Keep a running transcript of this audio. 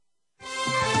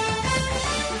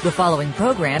The following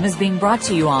program is being brought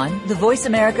to you on the Voice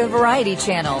America Variety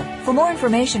Channel. For more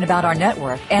information about our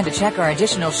network and to check our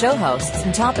additional show hosts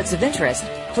and topics of interest,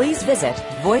 please visit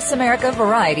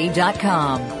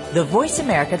voiceamericavariety.com. The Voice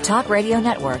America Talk Radio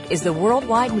Network is the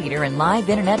worldwide leader in live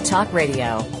Internet talk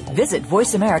radio. Visit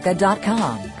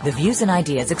voiceamerica.com. The views and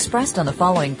ideas expressed on the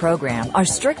following program are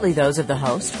strictly those of the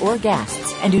host or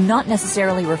guests and do not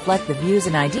necessarily reflect the views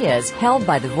and ideas held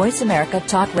by the Voice America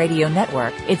Talk Radio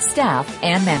Network, its staff,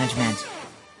 and management.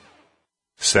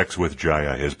 Sex with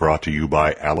Jaya is brought to you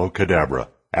by Aloe Cadabra.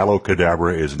 Aloe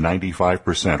Cadabra is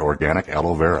 95% organic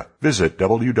aloe vera. Visit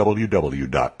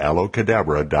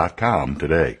www.aloecadabra.com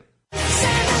today.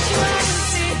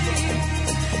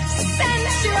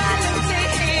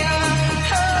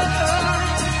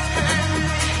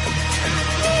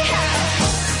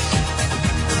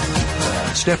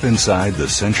 Step inside the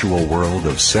sensual world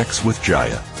of Sex with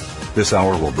Jaya. This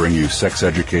hour will bring you sex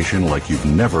education like you've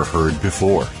never heard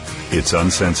before. It's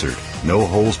uncensored, no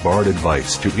holes-barred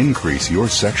advice to increase your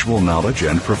sexual knowledge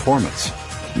and performance.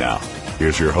 Now,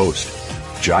 here's your host,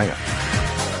 Jaya.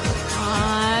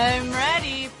 I'm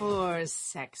ready for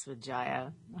Sex with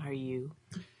Jaya. Are you?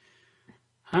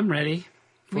 I'm ready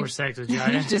for Sex with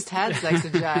Jaya. You just had Sex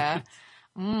with Jaya.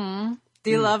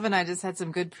 D-Love and I just had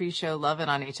some good pre-show loving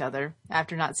on each other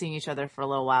after not seeing each other for a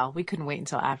little while. We couldn't wait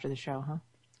until after the show, huh?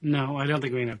 No, I don't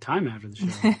think we have time after the show.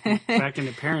 Back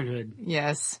into parenthood.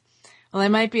 Yes. Well, I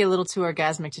might be a little too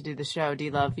orgasmic to do the show.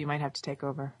 D-Love, you might have to take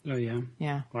over. Oh, yeah?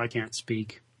 Yeah. Well, I can't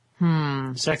speak.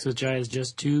 Sex with Jaya is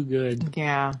just too good.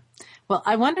 Yeah. Well,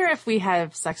 I wonder if we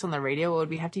have sex on the radio, would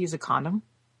we have to use a condom?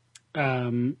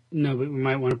 No, but we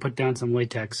might want to put down some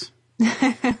latex.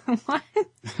 What?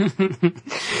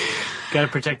 Got to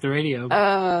protect the radio.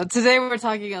 Today we're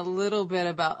talking a little bit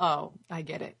about, I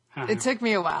get it. It took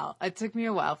me a while. It took me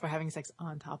a while for having sex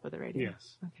on top of the radio.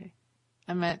 Yes. Okay.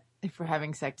 I meant if we're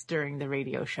having sex during the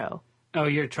radio show. Oh,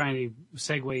 you're trying to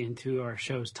segue into our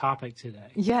show's topic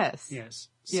today. Yes. Yes.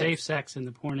 Safe sex in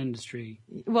the porn industry.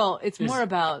 Well, it's more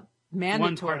about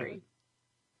mandatory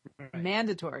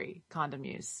condom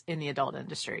use in the adult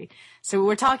industry. So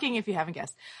we're talking, if you haven't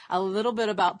guessed, a little bit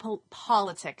about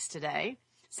politics today.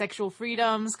 Sexual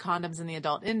freedoms, condoms in the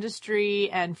adult industry,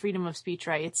 and freedom of speech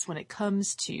rights when it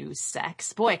comes to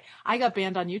sex. Boy, I got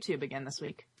banned on YouTube again this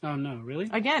week. Oh, no, really?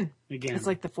 Again. It's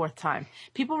like the fourth time.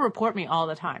 People report me all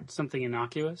the time. Something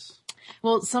innocuous?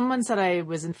 Well, someone said I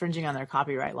was infringing on their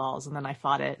copyright laws, and then I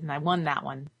fought it, and I won that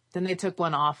one. Then they took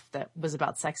one off that was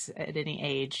about sex at any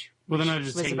age. Well, they're not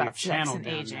just taking your channel down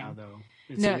aging. now, though.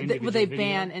 No, they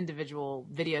ban individual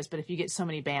videos, but if you get so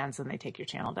many bans, then they take your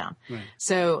channel down. Right.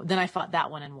 So then I fought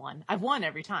that one and won. I've won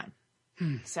every time.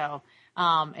 So,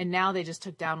 and now they just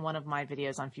took down one of my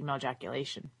videos on female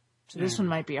ejaculation. So this one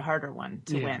might be a harder one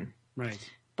to win. Right.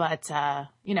 But,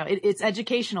 it's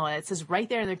educational, and it says right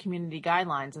there in their community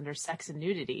guidelines under sex and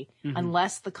nudity,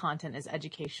 unless the content is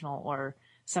educational or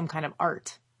some kind of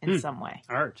art in some way.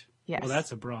 Art? Yes. Well,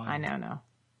 that's a broad. I know.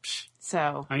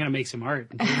 So I'm going to make some art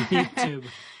and put it on YouTube.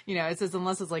 It says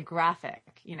unless it's like graphic,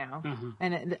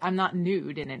 and I'm not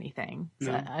nude in anything.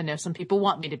 So I know some people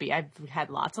want me to be. I've had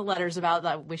lots of letters about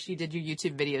that. I wish you did your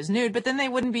YouTube videos nude, but then they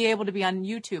wouldn't be able to be on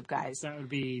YouTube, guys. That would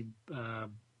be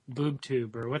boob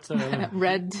tube, or what's the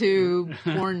red tube,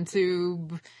 porn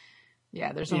tube.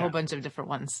 Yeah, there's a whole bunch of different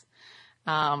ones.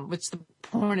 Which the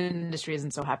porn industry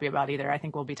isn't so happy about either. I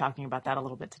think we'll be talking about that a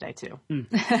little bit today too.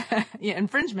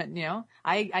 Infringement,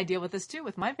 I deal with this too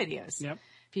with my videos. Yep.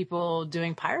 People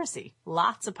doing piracy,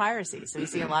 lots of piracy. So we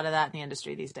see a lot of that in the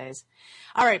industry these days.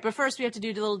 All right. But first we have to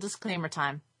do a little disclaimer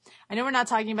time. I know we're not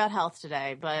talking about health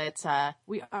today, but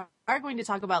we are going to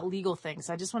talk about legal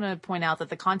things. I just want to point out that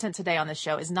the content today on this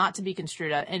show is not to be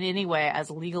construed in any way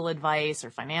as legal advice or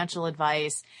financial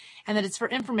advice, and that it's for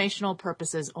informational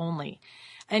purposes only.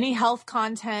 Any health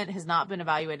content has not been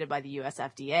evaluated by the U.S.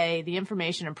 FDA. The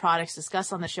information and products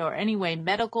discussed on the show are anyway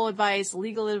medical advice,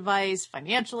 legal advice,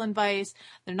 financial advice.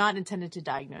 They're not intended to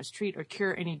diagnose, treat, or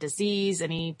cure any disease,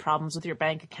 any problems with your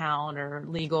bank account or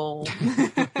legal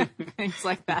things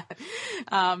like that.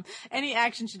 Any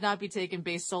action should not be taken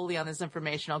based solely on this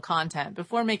informational content.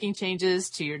 Before making changes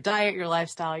to your diet, your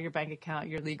lifestyle, your bank account,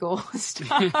 your legal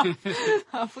stuff,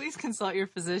 please consult your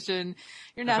physician,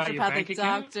 your naturopathic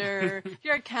doctor,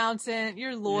 your accountant,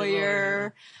 your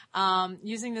lawyer.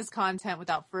 Using this content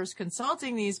without first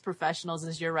consulting these professionals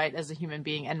is your right as a human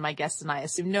being, and my guests and I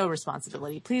assume no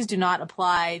responsibility. Please do not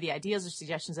apply the ideas or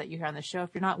suggestions that you hear on the show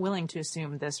if you're not willing to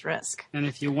assume this risk. And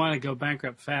if you want to go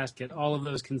bankrupt fast, get get all of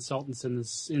those consultants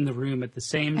in the room at the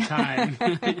same time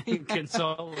and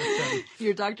consult with them.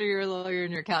 Your doctor, your lawyer,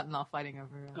 and your accountant all fighting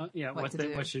over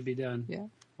what should be done. Yeah.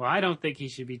 Well, I don't think he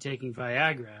should be taking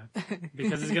Viagra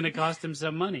because it's going to cost him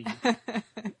some money.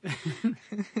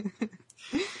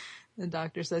 The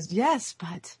doctor says, yes,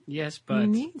 but he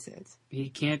needs it. He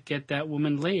can't get that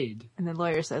woman laid. And the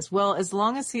lawyer says, well, as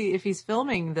long as if he's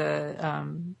filming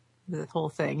the whole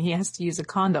thing, he has to use a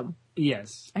condom.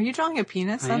 Yes. Are you drawing a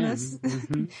penis on this?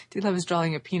 Mm-hmm. D-Love is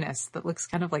drawing a penis that looks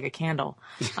kind of like a candle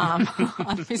on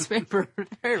a piece of paper.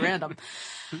 Very random.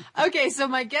 Okay, so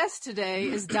my guest today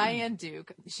is Diane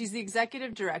Duke. She's the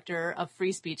executive director of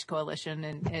Free Speech Coalition,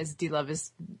 and as D-Love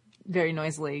is very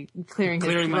noisily clearing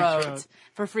his throat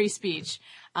for free speech.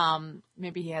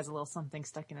 Maybe he has a little something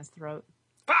stuck in his throat.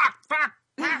 Fuck!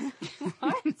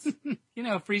 What? You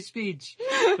know, free speech.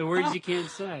 The words you can't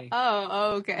say.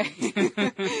 Oh, okay.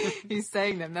 He's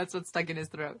saying them. That's what's stuck in his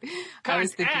throat. Cock, I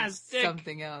was thinking ass, dick,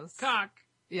 something else. Cock.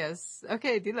 Yes.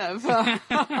 Okay, D-Love.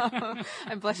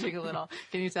 I'm blushing a little.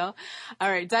 Can you tell? All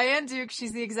right. Diane Duke,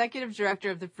 she's the executive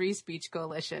director of the Free Speech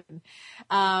Coalition.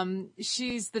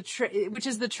 She's which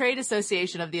is the trade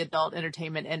association of the adult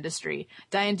entertainment industry.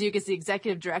 Diane Duke is the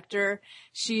executive director.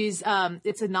 She's,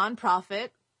 it's a nonprofit,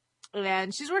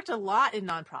 and she's worked a lot in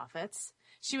nonprofits.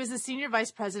 She was the senior vice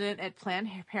president at Planned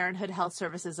Parenthood Health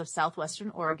Services of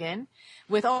Southwestern Oregon,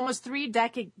 with almost 3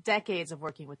 decades of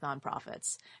working with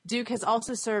nonprofits. Duke has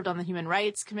also served on the Human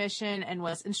Rights Commission and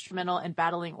was instrumental in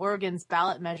battling Oregon's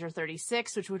ballot measure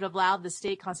 36, which would have allowed the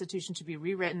state constitution to be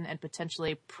rewritten and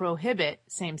potentially prohibit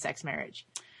same-sex marriage.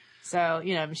 So,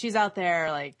 you know, she's out there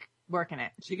like working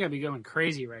it. She got to be going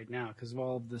crazy right now because of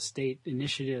all of the state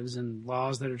initiatives and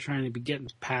laws that are trying to be getting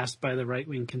passed by the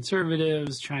right-wing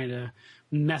conservatives, trying to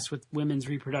mess with women's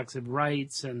reproductive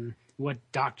rights and what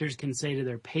doctors can say to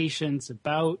their patients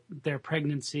about their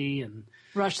pregnancy and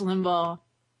Rush Limbaugh.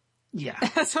 Yeah.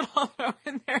 That's what I'll throw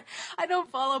in there. I don't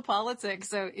follow politics,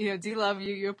 so, you know, D-Love,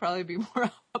 you'll probably be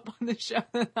more up on the show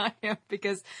than I am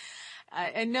because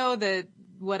I know that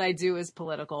what I do is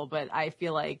political, but I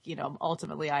feel like, you know,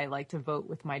 ultimately I like to vote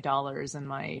with my dollars and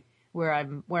where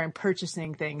I'm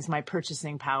purchasing things, my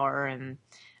purchasing power. And,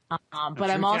 but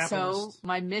I'm also,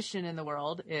 my mission in the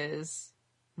world is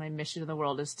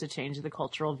to change the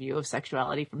cultural view of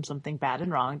sexuality from something bad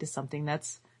and wrong to something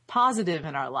that's positive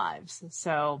in our lives.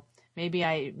 So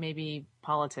maybe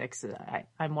politics,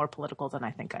 I'm more political than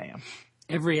I think I am.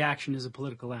 Every action is a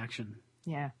political action.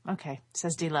 Yeah. Okay.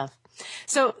 Says D-Love.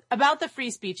 So about the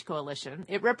Free Speech Coalition,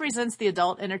 it represents the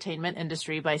adult entertainment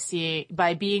industry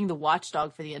by being the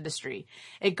watchdog for the industry.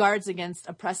 It guards against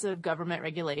oppressive government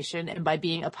regulation and by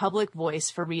being a public voice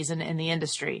for reason in the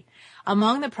industry.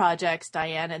 Among the projects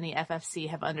Diane and the FFC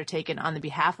have undertaken on the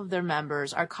behalf of their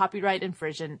members are copyright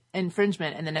infringement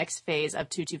in the next phase of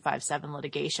 2257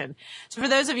 litigation. So for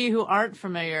those of you who aren't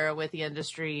familiar with the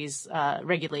industry's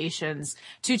regulations,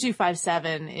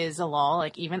 2257 is a law.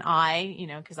 Like even I, you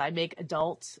know, because I make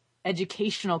adult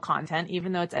educational content,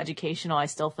 even though it's educational, I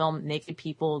still film naked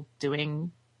people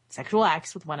doing sexual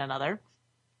acts with one another.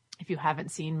 If you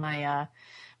haven't seen my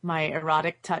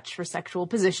erotic touch for sexual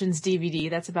positions DVD,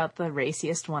 that's about the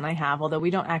raciest one I have, although we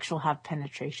don't actually have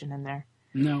penetration in there.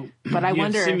 No, but I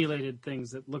wonder have simulated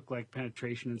things that look like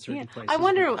penetration in certain places. I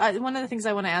wonder. One of the things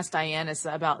I want to ask Diane is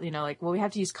about, you know, like, well, we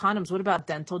have to use condoms. What about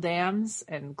dental dams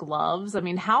and gloves? I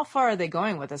mean, how far are they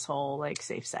going with this whole like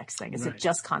safe sex thing? Is it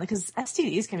just condoms? Because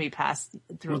STDs can be passed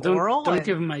through oral. Don't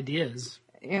give them ideas.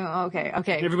 You know, okay.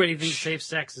 Everybody thinks safe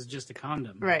sex is just a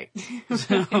condom, right?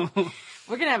 So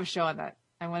we're gonna have a show on that.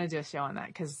 I want to do a show on that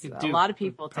because a lot of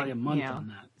people think, a month on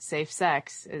that. Safe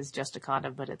sex is just a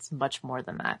condom, but it's much more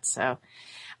than that. So,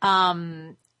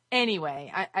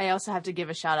 anyway, I also have to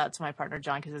give a shout out to my partner,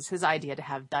 John, because it's his idea to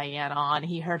have Diane on.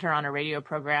 He heard her on a radio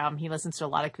program. He listens to a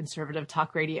lot of conservative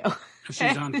talk radio.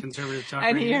 She's on conservative talk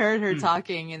and radio. He heard her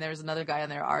talking, and there was another guy on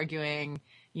there arguing,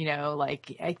 you know,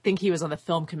 like, I think he was on the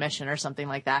film commission or something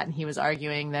like that. And he was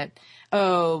arguing that,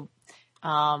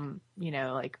 you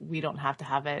know, like we don't have to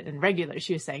have it in regular.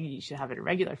 She was saying you should have it in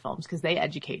regular films because they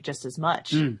educate just as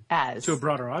much as to a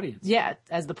broader audience. Yeah,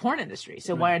 as the porn industry.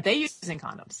 So why aren't they using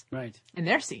condoms? Right. In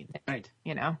their scene. Right.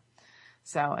 You know.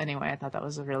 So anyway, I thought that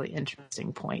was a really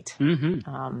interesting point.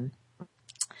 Mm-hmm.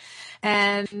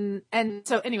 And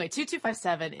so anyway,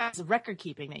 2257 is a record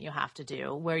keeping that you have to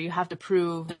do where you have to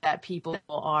prove that people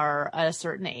are at a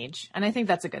certain age. And I think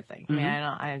that's a good thing. I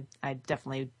mean, I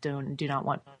definitely do not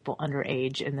want people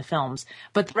underage in the films,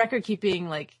 but the record keeping,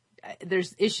 like,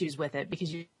 there's issues with it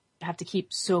because you have to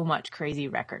keep so much crazy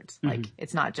records. Like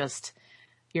it's not just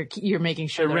you're making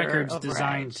sure the they're record's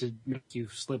override. designed to make you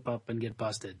slip up and get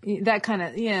busted. That kind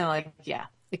of,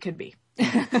 it could be.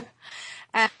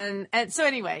 and so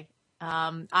anyway,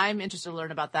 I'm interested to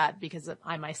learn about that because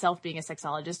I myself being a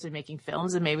sexologist and making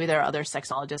films, and maybe there are other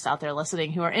sexologists out there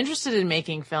listening who are interested in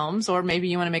making films, or maybe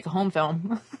you want to make a home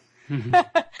film.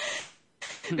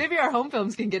 Maybe our home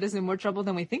films can get us in more trouble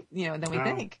than we think,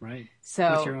 think. Right.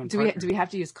 So do we have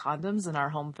to use condoms in our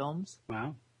home films?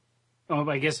 Wow. Oh,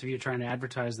 I guess if you're trying to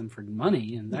advertise them for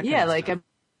money and that kind of like, stuff.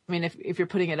 I mean, if you're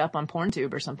putting it up on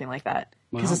PornTube or something like that,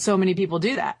 because Wow. so many people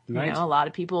do that. Right. A lot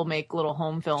of people make little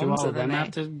home films. Do all of and then them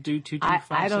have to do 2 to 5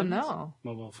 I don't seconds? know.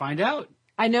 Well, we'll find out.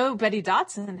 I know Betty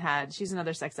Dotson she's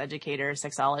another sex educator,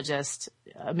 sexologist,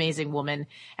 amazing woman.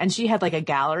 And she had like a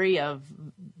gallery of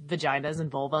vaginas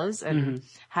and vulvas and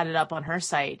had it up on her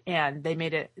site. And they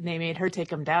made her take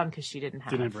them down because she didn't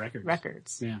have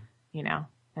records. Yeah.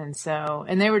 And so,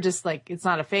 and they were just like, it's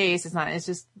not a face. It's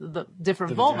just the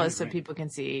different vulvas vagina, so right. people can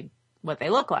see what they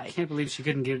look like. I can't believe she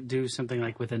couldn't do something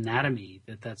like with anatomy.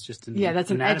 That's just an That's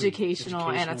an anatomy,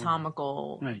 educational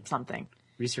anatomical something.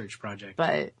 research project.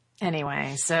 But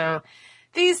anyway, so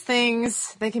these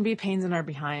things, they can be pains in our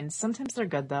behinds. Sometimes they're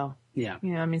good though. Yeah.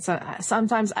 I mean,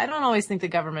 sometimes I don't always think the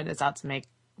government is out to make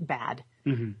bad.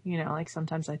 Like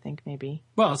sometimes I think maybe.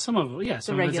 Well, some of it is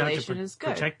regulation out to is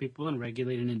good. protect people and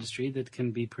regulate an industry that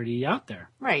can be pretty out there.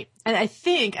 Right. And I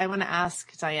think I want to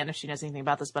ask Diane if she knows anything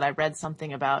about this, but I read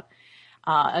something about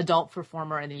adult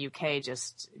performer in the UK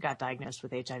just got diagnosed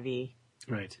with HIV.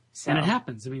 Right. So. And it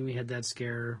happens. I mean, we had that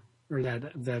scare or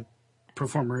that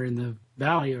performer in the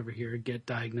valley over here get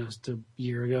diagnosed a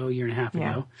year and a half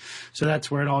ago. So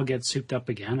that's where it all gets souped up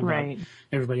again. Right.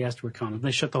 Everybody has to wear condoms. They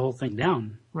shut the whole thing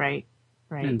down. Right.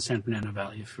 In San Fernando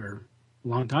Valley for a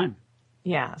long time.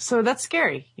 Yeah. So that's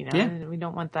scary, Yeah. and we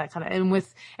don't want that kind of, and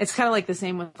it's kind of like the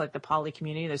same with like the poly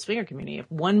community, the swinger community. If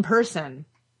one person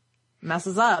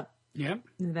messes up,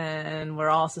 then we're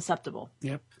all susceptible.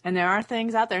 Yep. And there are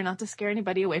things out there, not to scare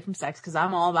anybody away from sex, because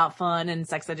I'm all about fun and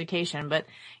sex education, but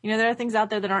there are things out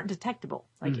there that aren't detectable,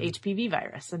 like HPV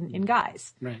virus in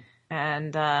guys. Right.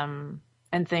 And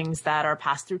things that are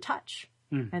passed through touch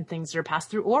and things that are passed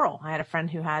through oral. I had a friend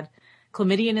who had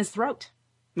chlamydia in his throat,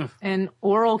 and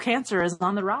oral cancer is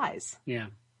on the rise. Yeah.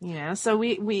 So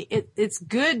it's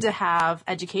good to have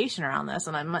education around this.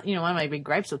 And one of my big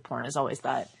gripes with porn is always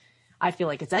that I feel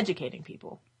like it's educating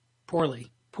people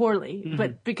Poorly.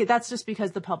 but that's just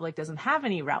because the public doesn't have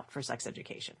any route for sex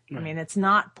education. Right. I mean, it's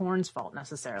not porn's fault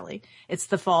necessarily. It's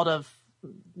the fault of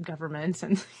government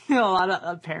and a lot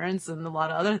of parents and a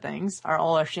lot of other things are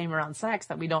all shame around sex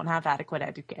that we don't have adequate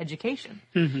education.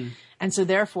 And so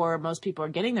therefore most people are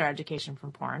getting their education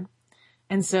from porn.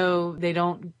 And so they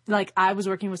don't, like, I was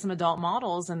working with some adult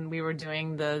models and we were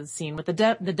doing the scene with the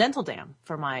dental dam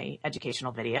for my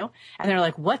educational video. And they're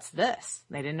like, what's this?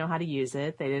 They didn't know how to use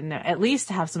it. They didn't know, at least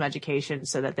to have some education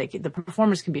so that the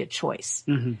performers can be a choice.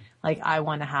 Like, I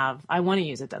want to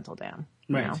use a dental dam.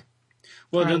 Right.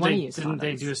 Well, didn't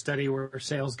they do a study where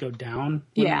sales go down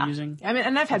when they're using? I mean,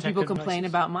 and I've had people protective complain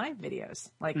devices? about my videos,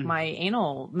 like my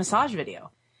anal massage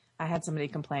video. I had somebody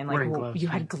complain, like, well, you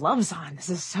had gloves on. This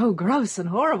is so gross and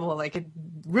horrible. Like, it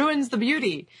ruins the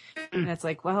beauty. And it's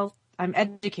like, well, I'm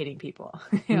educating people.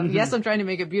 Yes, I'm trying to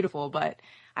make it beautiful, but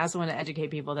I also want to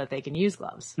educate people that they can use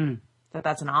gloves, that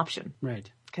that's an option. Right.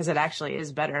 Because it actually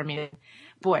is better. I mean,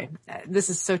 boy,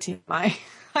 this is so TMI.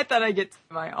 I thought I'd get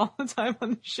TMI all the time on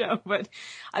the show, but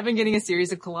I've been getting a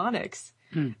series of colonics.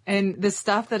 And the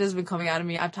stuff that has been coming out of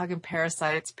me, I'm talking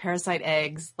parasites, parasite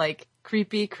eggs, like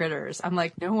creepy critters. I'm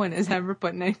like, no one is ever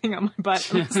putting anything on my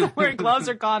butt unless I'm wearing gloves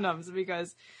or condoms,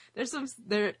 because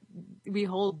we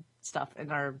hold stuff in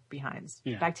our behinds,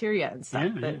 bacteria and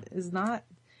stuff that is not,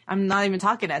 I'm not even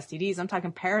talking STDs. I'm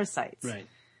talking parasites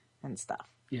and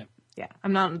stuff. Yeah. I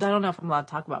don't know if I'm allowed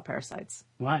to talk about parasites.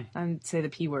 Why? I'd say the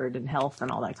P word and health and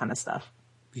all that kind of stuff.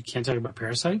 You can't talk about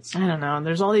parasites? I don't know.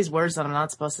 There's all these words that I'm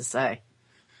not supposed to say.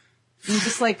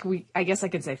 Just like I guess I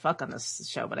could say fuck on this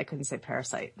show, but I couldn't say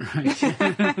parasite.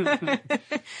 Right.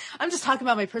 I'm just talking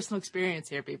about my personal experience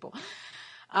here, people.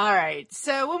 All right.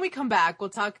 So when we come back,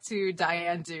 we'll talk to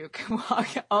Diane Duke.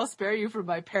 I'll spare you from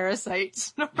my parasite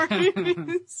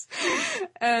stories.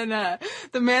 And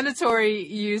the mandatory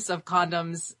use of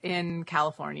condoms in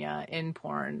California in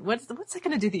porn. What's that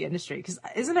going to do to the industry? Because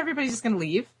isn't everybody just going to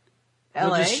leave? LA.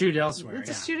 They'll just shoot elsewhere.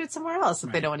 Just shoot it somewhere else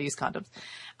if they don't want to use condoms.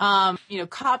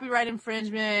 Copyright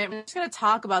infringement. We're just going to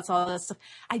talk about all this stuff.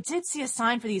 I did see a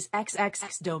sign for these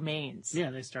XXX domains.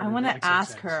 Yeah, they started. I want with to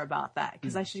ask XXX. her about that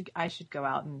because I should go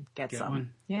out and get some.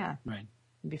 One? Yeah, Right.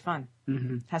 it'd be fun.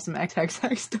 Have some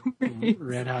XXX domains.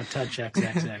 Red Hot Touch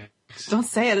XXX. Don't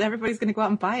say it. Everybody's going to go out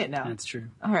and buy it now. That's true.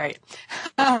 All right.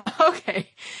 Okay.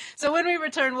 So when we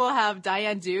return, we'll have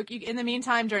Diane Duke. In the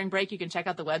meantime, during break, you can check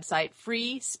out the website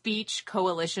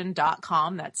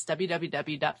freespeechcoalition.com. That's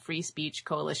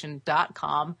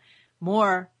www.freespeechcoalition.com.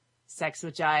 More Sex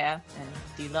with Jaya and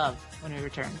D-Love when we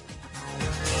return.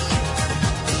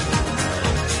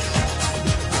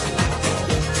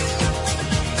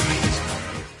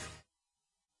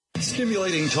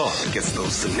 Stimulating talk gets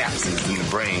those synapses in the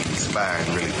brain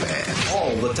firing really fast.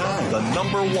 all the time. The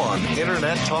 #1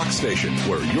 Internet talk station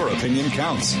where your opinion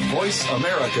counts.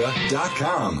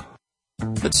 VoiceAmerica.com.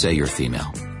 Let's say you're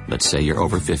female. Let's say you're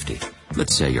over 50.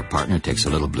 Let's say your partner takes a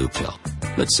little blue pill.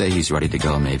 Let's say he's ready to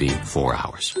go maybe 4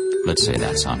 hours. Let's say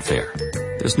that's unfair.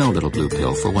 There's no little blue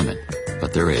pill for women,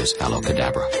 but there is Aloe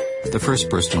Cadabra, the first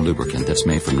personal lubricant that's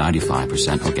made from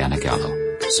 95% organic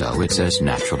aloe. So it's as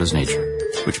natural as nature,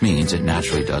 which means it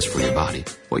naturally does for your body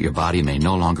what your body may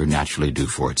no longer naturally do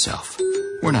for itself.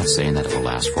 We're not saying that it will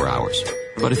last 4 hours,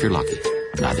 but if you're lucky,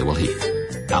 neither will he.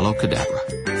 Aloe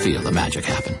Cadabra. Feel the magic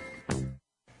happen.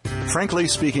 Frankly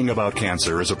Speaking About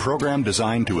Cancer is a program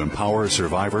designed to empower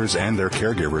survivors and their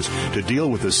caregivers to deal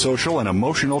with the social and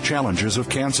emotional challenges of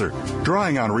cancer.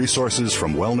 Drawing on resources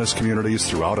from wellness communities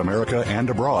throughout America and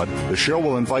abroad, the show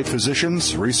will invite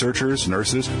physicians, researchers,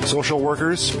 nurses, social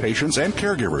workers, patients, and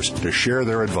caregivers to share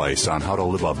their advice on how to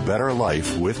live a better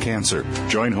life with cancer.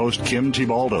 Join host Kim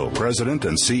Tibaldo, President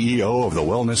and CEO of the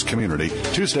Wellness Community,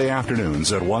 Tuesday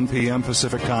afternoons at 1 p.m.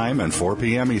 Pacific Time and 4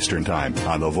 p.m. Eastern Time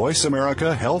on the Voice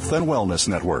America Health and Wellness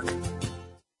Network.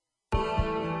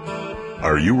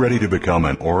 Are you ready to become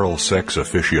an oral sex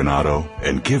aficionado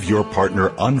and give your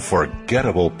partner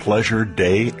unforgettable pleasure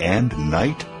day and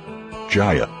night?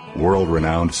 Jaya,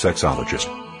 world-renowned sexologist,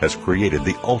 has created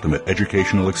the ultimate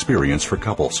educational experience for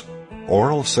couples.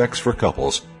 Oral Sex for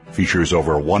Couples features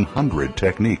over 100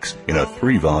 techniques in a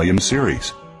 3-volume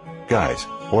series. Guys,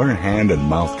 learn hand and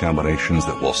mouth combinations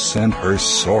that will send her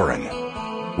soaring.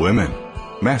 Women,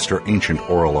 master ancient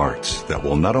oral arts that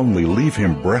will not only leave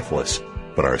him breathless,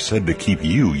 but are said to keep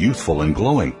you youthful and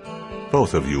glowing.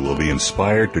 Both of you will be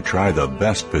inspired to try the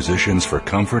best positions for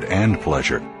comfort and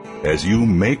pleasure as you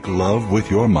make love with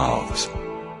your mouths.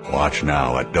 Watch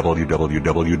now at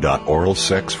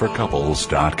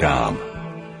www.oralsexforcouples.com.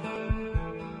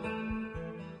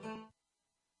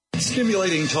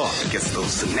 Stimulating talk gets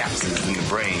those synapses in the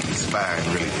brain firing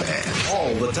really fast.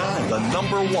 all the time. The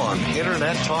 #1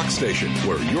 Internet talk station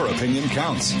where your opinion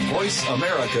counts.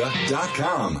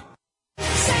 VoiceAmerica.com.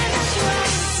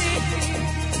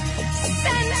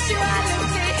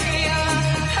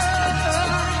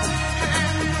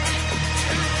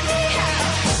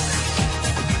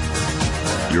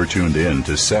 You're tuned in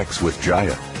to Sex with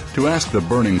Jaya. To ask the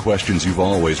burning questions you've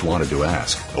always wanted to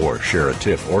ask, or share a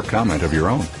tip or comment of your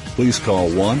own, please call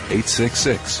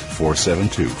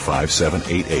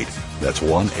 1-866-472-5788. That's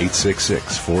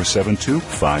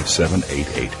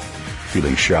 1-866-472-5788.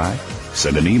 Feeling shy?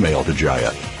 Send an email to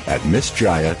Jaya at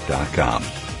MissJaya.com.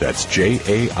 That's Jaya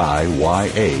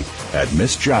at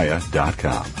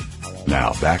MissJaya.com.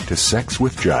 Now back to Sex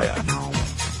with Jaya.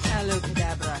 Aloe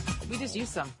Cadabra. We just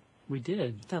used some. We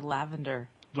did. The lavender.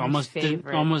 Almost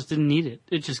didn't need it.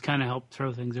 It just kind of helped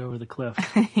throw things over the cliff.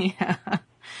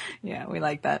 Yeah, we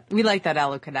like that. We like that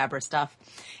Aloe Cadabra stuff.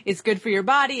 It's good for your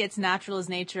body, it's natural as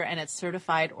nature, and it's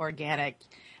certified organic.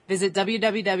 Visit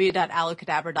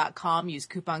www.aloecadabra.com. Use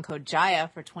coupon code JAYA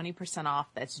for 20% off.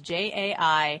 That's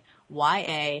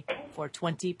JAIYA for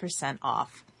 20%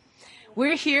 off.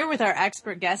 We're here with our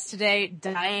expert guest today,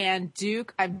 Diane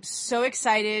Duke. I'm so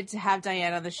excited to have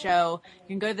Diane on the show. You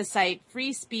can go to the site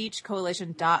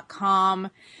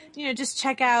freespeechcoalition.com. Just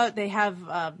check out. They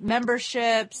have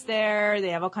memberships there. They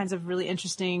have all kinds of really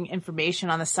interesting information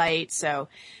on the site. So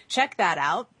check that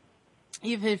out.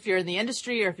 Even if you're in the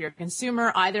industry or if you're a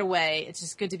consumer, either way, it's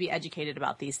just good to be educated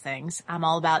about these things. I'm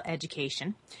all about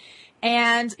education.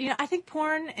 And, I think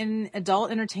porn and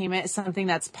adult entertainment is something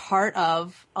that's part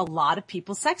of a lot of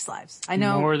people's sex lives. I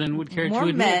know more than would care to more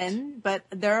admit. men, but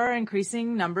there are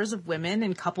increasing numbers of women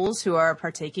and couples who are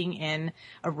partaking in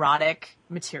erotic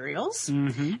materials.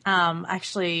 Mm-hmm.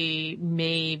 Actually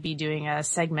may be doing a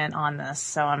segment on this,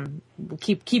 so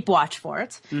keep watch for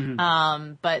it.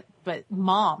 Mm-hmm. But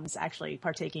moms actually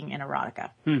partaking in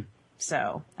erotica.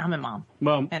 So I'm a mom.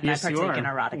 Well, and yes, I you partake are. in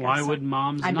erotica. Why would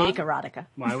moms I not? make erotica.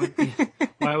 Why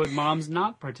would moms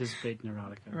not participate in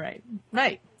erotica?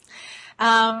 Right.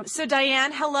 So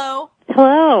Diane, hello.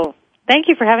 Hello. Thank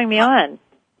you for having me on.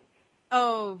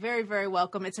 Oh, very, very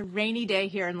welcome. It's a rainy day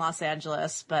here in Los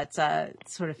Angeles, but it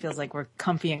sort of feels like we're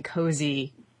comfy and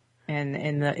cozy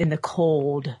in the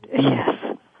cold.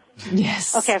 Yes.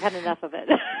 Yes. Okay, I've had enough of it.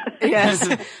 Yes.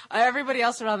 Everybody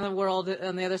else around the world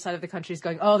on the other side of the country is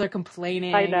going, oh, they're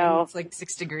complaining. I know. It's like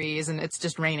 6 degrees and it's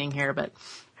just raining here. But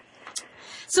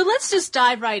so let's just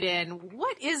dive right in.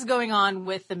 What is going on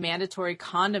with the mandatory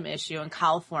condom issue in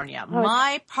California?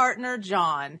 My partner,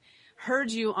 John,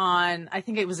 heard you on, I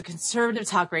think it was a conservative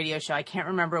talk radio show. I can't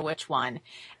remember which one.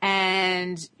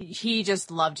 And he just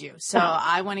loved you. So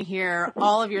I want to hear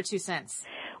all of your 2 cents.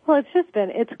 Well,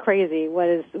 it's crazy what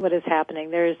is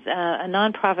happening. There's a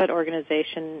nonprofit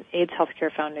organization, AIDS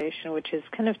Healthcare Foundation, which has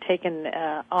kind of taken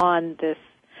on this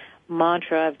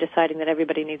mantra of deciding that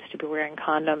everybody needs to be wearing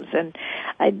condoms. And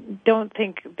I don't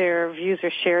think their views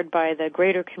are shared by the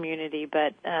greater community,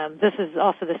 but this is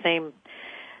also the same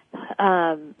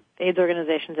AIDS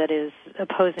organization that is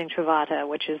opposing Truvada,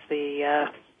 which is the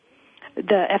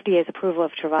FDA's approval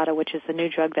of Truvada, which is the new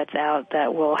drug that's out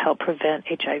that will help prevent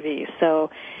HIV.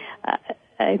 So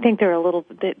I think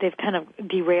they've kind of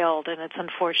derailed, and it's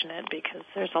unfortunate because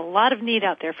there's a lot of need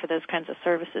out there for those kinds of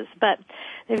services. But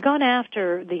they've gone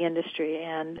after the industry,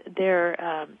 and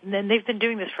they've been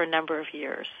doing this for a number of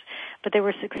years. But they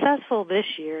were successful this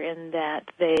year in that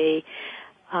they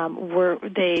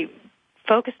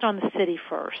focused on the city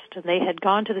first, and they had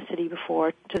gone to the city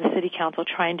before, to the city council,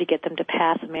 trying to get them to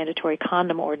pass a mandatory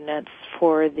condom ordinance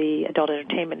for the adult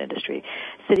entertainment industry.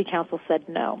 City council said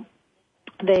no.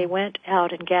 They went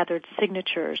out and gathered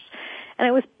signatures,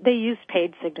 and they used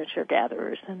paid signature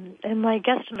gatherers. And in my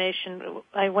guesstimation,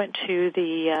 I went to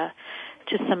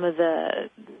some of the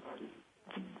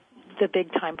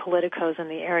big-time politicos in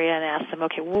the area and asked them,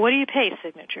 okay, well, what do you pay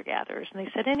signature gatherers? And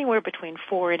they said anywhere between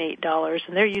 $4 and $8,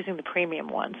 and they're using the premium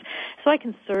ones. So I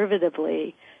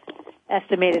conservatively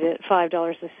estimated it at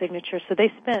 $5 a signature. So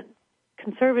they spent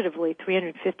conservatively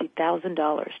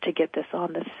 $350,000 to get this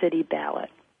on the city ballot.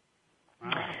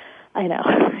 Wow. I know.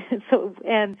 So,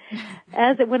 and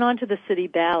as it went on to the city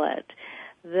ballot,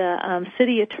 the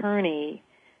city attorney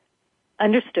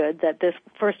understood that this,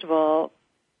 first of all,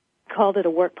 called it a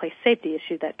workplace safety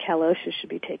issue that Cal OSHA should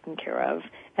be taking care of,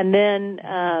 and then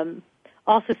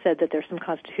also said that there's some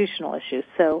constitutional issues.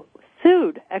 So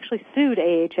actually sued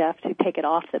AHF to take it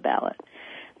off the ballot.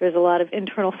 There's a lot of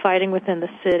internal fighting within the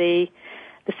city.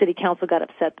 The city council got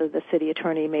upset that the city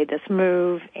attorney made this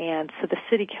move, and so the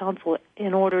city council,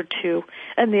 and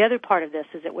the other part of this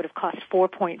is it would have cost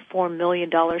 $4.4 million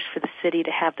for the city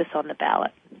to have this on the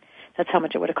ballot. That's how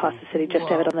much it would have cost the city just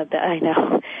to have it on the ballot. I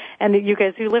know. And you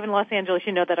guys who live in Los Angeles,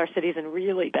 you know that our city's in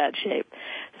really bad shape.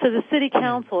 So the city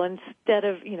council,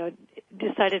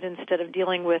 decided instead of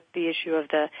dealing with the issue of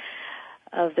the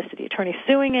city attorney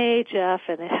suing AHF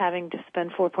and having to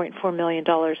spend $4.4 million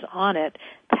on it,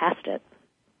 passed it.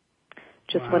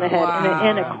 Just went ahead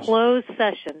and in a closed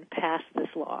session passed this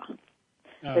law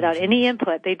without any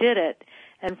input. They did it.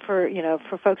 And for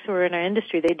folks who are in our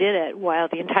industry, they did it while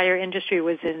the entire industry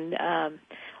was in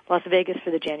Las Vegas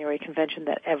for the January convention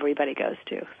that everybody goes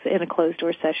to. So in a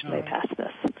closed-door session, they passed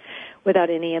this without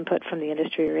any input from the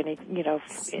industry or any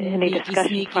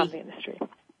discussion from the industry.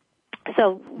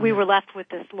 So we were left with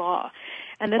this law,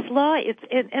 and this law,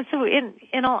 so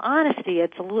in all honesty,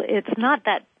 it's not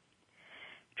that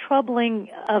troubling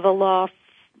of a law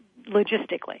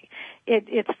logistically.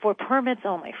 It's for permits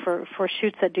only, for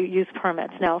shoots that do use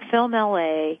permits. Now, Film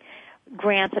LA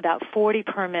grants about 40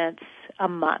 permits a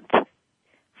month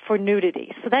for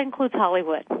nudity. So that includes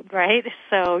Hollywood, right?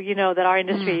 So you know that our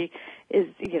industry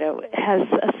has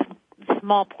a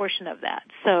small portion of that.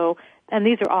 So, and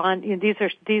these are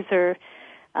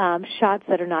shots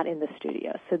that are not in the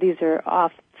studio. So these are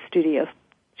off studio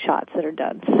shots that are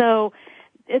done. So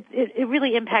it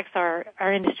really impacts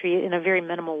our industry in a very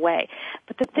minimal way.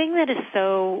 But the thing that is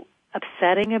so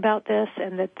upsetting about this,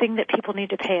 and the thing that people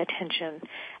need to pay attention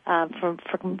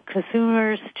from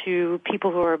consumers to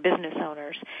people who are business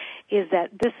owners, is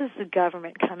that this is the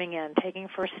government coming in, taking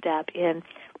first step in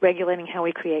regulating how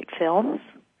we create films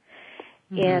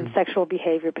and sexual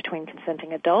behavior between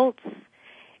consenting adults.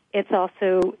 It's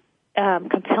also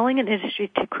compelling an industry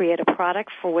to create a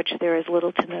product for which there is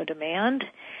little to no demand.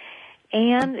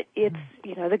 And it's,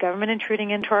 the government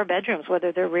intruding into our bedrooms,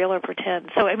 whether they're real or pretend.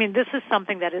 So, I mean, this is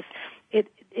something that is,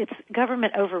 it's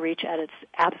government overreach at its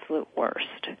absolute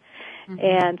worst.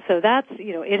 And so that's,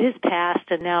 it is passed,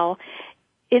 and now,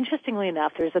 interestingly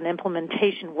enough, there's an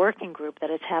implementation working group that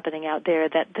is happening out there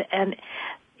and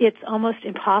it's almost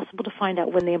impossible to find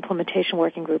out when the implementation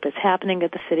working group is happening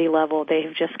at the city level.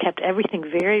 They've just kept everything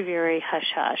very, very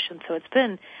hush-hush. And so it's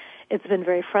been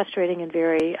very frustrating and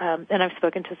very, and I've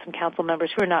spoken to some council members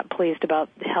who are not pleased about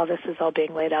how this is all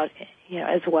being laid out,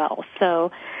 as well.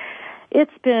 So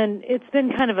It's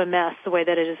been kind of a mess the way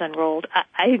that it is unrolled.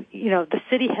 The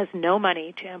city has no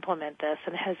money to implement this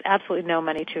and has absolutely no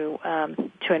money to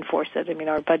enforce it. I mean,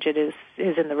 our budget is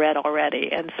in the red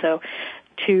already, and so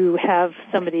to have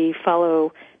somebody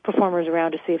follow performers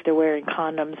around to see if they're wearing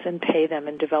condoms and pay them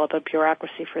and develop a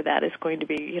bureaucracy for that is going to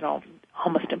be,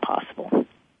 almost impossible.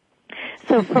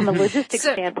 So from a logistics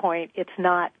standpoint, it's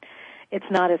not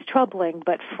as troubling,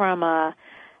 but from a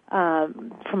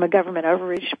government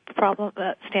overreach problem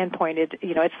standpoint,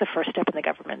 it's the first step in the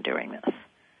government doing this.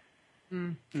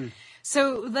 Mm.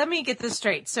 So let me get this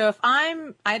straight. So if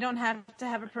I don't have to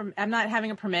have I'm not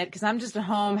having a permit because I'm just at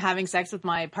home having sex with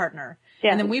my partner,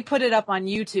 and then we put it up on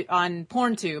YouTube, on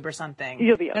PornTube or something.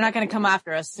 You'll be okay. They're not going to come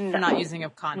after us for not using a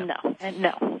condom. No.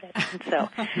 And so,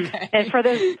 okay. And for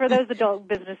those adult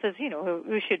businesses,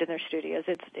 who shoot in their studios,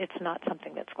 it's not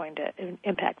something that's going to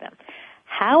impact them.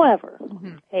 However,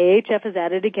 AHF is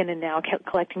at it again and now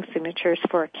collecting signatures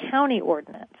for a county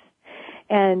ordinance.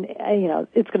 And,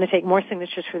 it's going to take more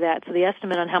signatures for that. So the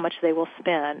estimate on how much they will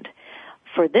spend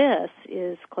for this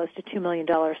is close to $2 million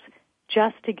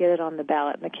just to get it on the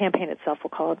ballot. And the campaign itself will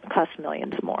cost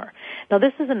millions more. Now,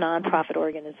 this is a nonprofit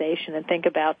organization, and think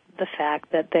about the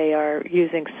fact that they are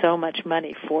using so much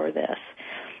money for this.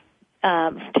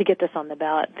 To get this on the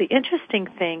ballot. The interesting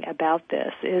thing about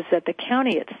this is that the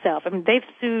county itself, they've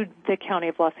sued the county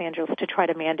of Los Angeles to try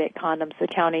to mandate condoms. The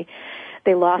county,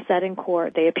 they lost that in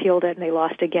court. They appealed it, and they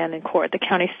lost again in court. The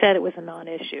county said it was a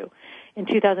non-issue. In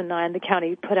 2009, the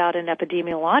county put out an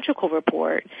epidemiological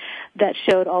report that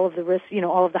showed all of the risk,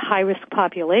 all of the high-risk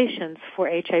populations for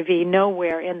HIV.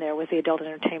 Nowhere in there was the adult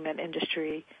entertainment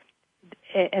industry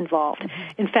involved.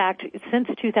 In fact, since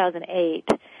 2008,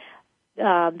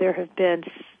 there have been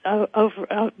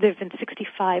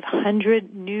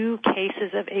 6,500 new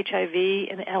cases of HIV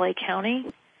in LA County.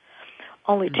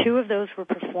 Only 2 of those were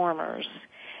performers,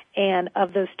 and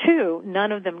of those 2,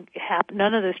 none of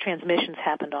those transmissions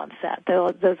happened on set.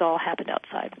 Those all happened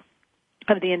outside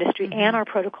of the industry, and our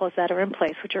protocols that are in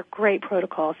place, which are great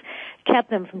protocols, kept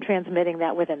them from transmitting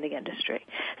that within the industry.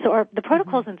 So the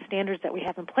protocols and standards that we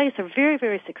have in place are very,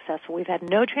 very successful. We've had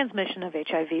no transmission of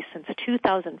HIV since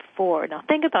 2004. Now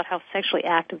think about how sexually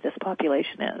active this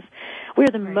population is. We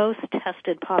are the most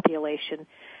tested population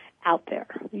out there.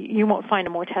 You won't find a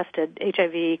more tested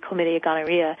HIV, chlamydia,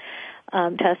 gonorrhea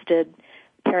tested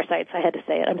parasites, I had to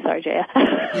say it. I'm sorry, Jaya.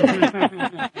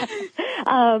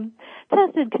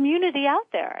 Tested community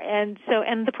out there. And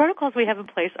the protocols we have in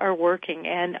place are working,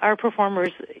 and our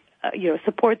performers,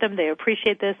 support them. They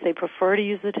appreciate this. They prefer to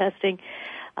use the testing.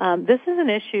 This is an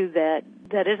issue that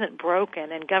isn't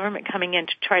broken, and government coming in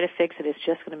to try to fix it is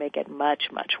just going to make it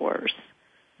much, much worse.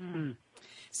 Mm-hmm.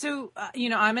 So,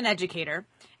 I'm an educator,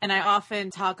 and I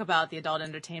often talk about the adult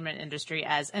entertainment industry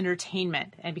as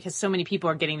entertainment, and because so many people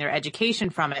are getting their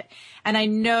education from it. And I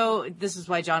know this is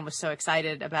why John was so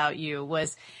excited about you,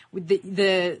 was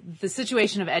the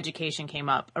situation of education came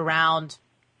up around,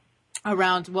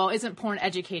 well, isn't porn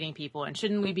educating people, and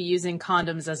shouldn't we be using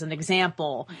condoms as an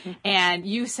example? Mm-hmm. And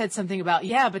you said something about,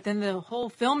 but then the whole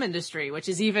film industry, which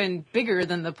is even bigger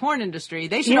than the porn industry,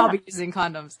 they should all be using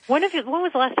condoms. When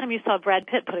was the last time you saw Brad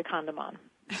Pitt put a condom on?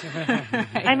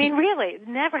 Really, it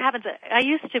never happens. I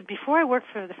used to, before I worked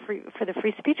for the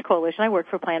Free Speech Coalition, I worked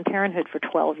for Planned Parenthood for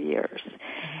 12 years.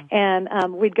 Mm-hmm.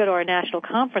 And we'd go to our national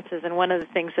conferences, and one of the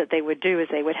things that they would do is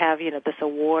they would have, this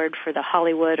award for the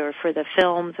Hollywood or for the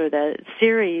films or the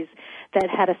series that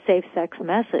had a safe sex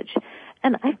message.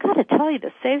 And I've got to tell you,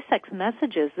 the safe sex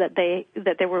messages that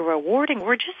they were rewarding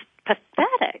were just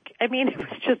pathetic. It was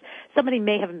just, somebody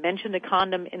may have mentioned a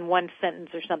condom in one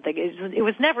sentence or something. It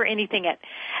was never anything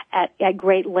at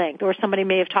great length. Or somebody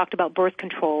may have talked about birth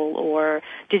control, or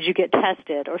did you get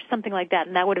tested, or something like that.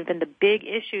 And that would have been the big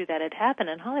issue that had happened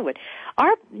in Hollywood.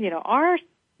 Our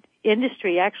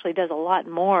industry actually does a lot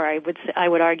more, I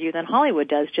would argue, than Hollywood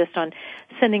does, just on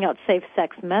sending out safe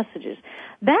sex messages.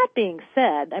 That being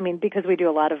said, because we do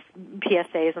a lot of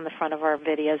PSAs on the front of our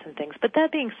videos and things, but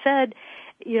that being said,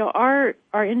 our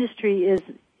industry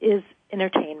is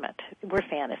entertainment. We're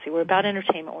fantasy. We're about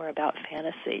entertainment. We're about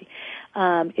fantasy.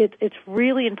 It's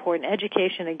really important.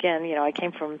 Education, again, I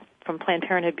came from Planned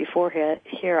Parenthood before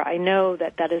here. I know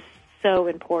that is so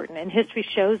important, and history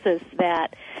shows us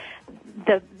that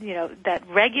that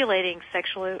regulating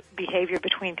sexual behavior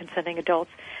between consenting adults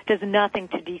does nothing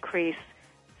to decrease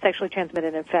sexually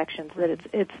transmitted infections. That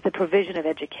it's the provision of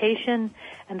education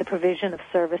and the provision of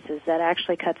services that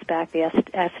actually cuts back the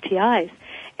STIs.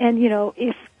 And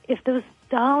if those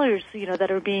dollars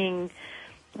that are being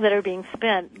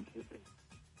spent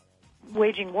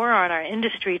waging war on our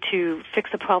industry to fix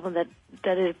a problem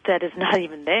that is not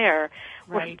even there.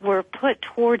 Right. We're put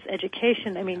towards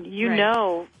education. I mean, you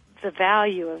know the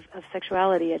value of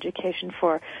sexuality education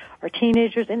for our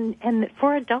teenagers and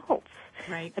for adults.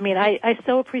 Right. I mean, I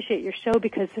so appreciate your show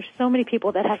because there's so many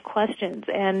people that have questions,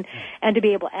 and to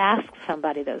be able to ask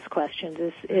somebody those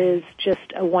questions is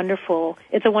just a wonderful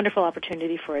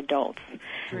opportunity for adults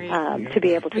to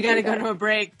be able to. We got to go that. to a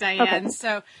break, Diane. Okay.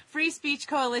 So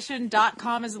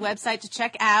freespeechcoalition.com is the website to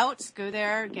check out. Go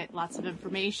there, get lots of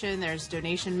information. There's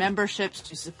donation memberships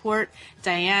to support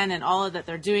Diane and all of that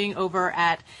they're doing over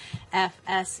at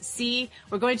FSC.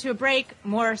 We're going to a break.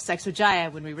 More Sex with Jaya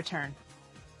when we return.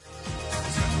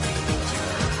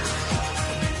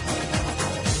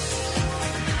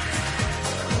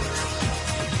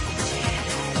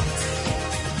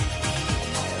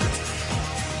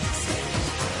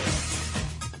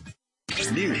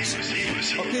 News,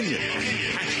 opinion.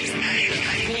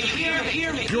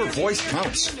 Your voice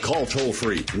counts. Call toll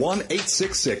free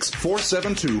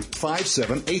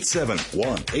 1-866-472-5787.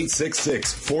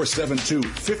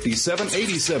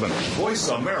 1-866-472-5787.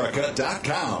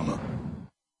 VoiceAmerica.com.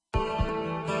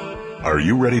 Are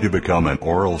you ready to become an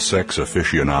oral sex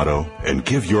aficionado and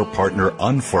give your partner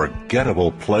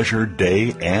unforgettable pleasure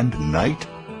day and night?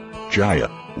 Jaya,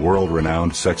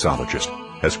 world-renowned sexologist,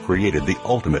 has created the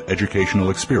ultimate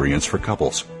educational experience for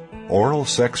couples. Oral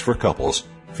Sex for Couples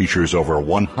features over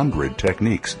 100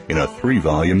 techniques in a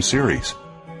 3-volume series.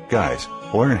 Guys,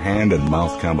 learn hand and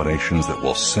mouth combinations that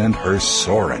will send her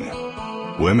soaring.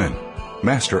 Women,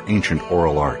 master ancient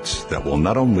oral arts that will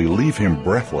not only leave him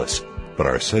breathless, but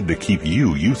are said to keep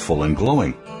you youthful and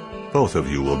glowing. Both of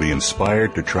you will be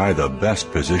inspired to try the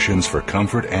best positions for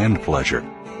comfort and pleasure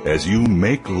as you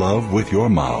make love with your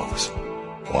mouths.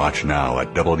 Watch now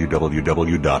at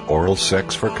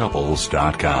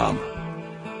www.oralsexforcouples.com.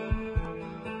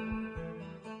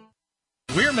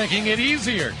 We're making it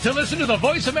easier to listen to the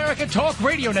Voice America Talk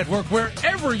Radio Network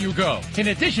wherever you go. In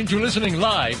addition to listening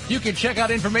live, you can check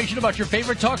out information about your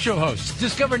favorite talk show hosts,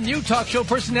 discover new talk show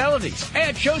personalities,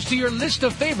 add shows to your list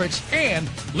of favorites, and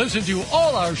listen to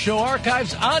all our show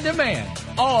archives on demand.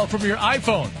 All from your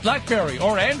iPhone, BlackBerry,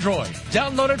 or Android.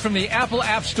 Download it from the Apple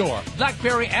App Store,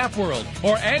 BlackBerry App World,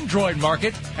 or Android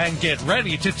Market, and get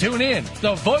ready to tune in.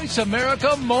 The Voice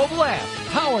America mobile app,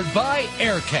 powered by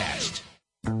Aircast.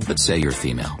 Let's say you're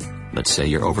female. Let's say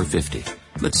you're over 50.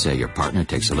 Let's say your partner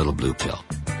takes a little blue pill.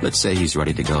 Let's say he's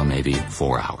ready to go maybe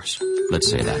 4 hours. Let's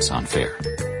say that's unfair.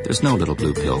 There's no little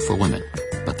blue pill for women,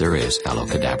 but there is Aloe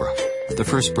Cadabra, the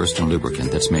first personal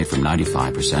lubricant that's made from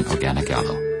 95% organic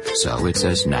aloe. So it's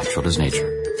as natural as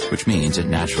nature, which means it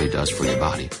naturally does for your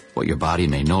body what your body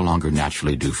may no longer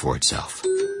naturally do for itself.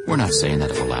 We're not saying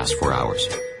that it will last 4 hours,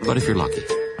 but if you're lucky,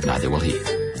 neither will he.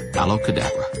 Aloe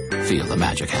Cadabra. Feel the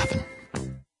magic happen.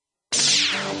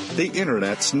 The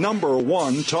Internet's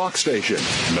 #1 talk station.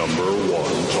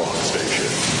 #1 talk station.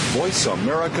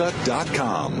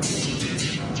 VoiceAmerica.com.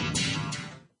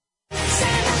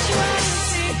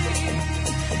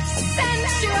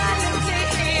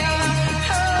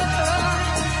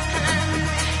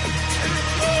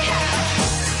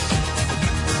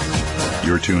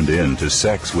 You're tuned in to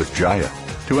Sex with Jaya.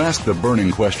 To ask the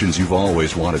burning questions you've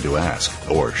always wanted to ask,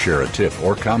 or share a tip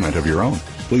or comment of your own,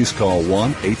 please call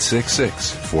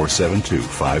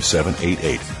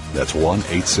 1-866-472-5788. That's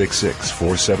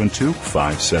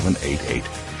 1-866-472-5788.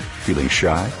 Feeling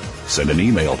shy? Send an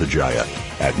email to Jaya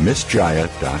at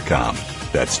MissJaya.com.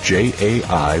 That's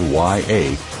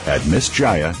JAIYA at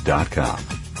MissJaya.com.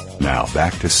 Now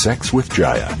back to Sex with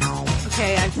Jaya.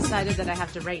 Okay, I've decided that I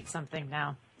have to rate something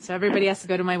now. So everybody has to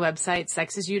go to my website,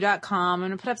 sexisyou.com. I'm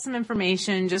going to put up some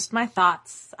information, just my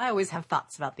thoughts. I always have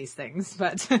thoughts about these things,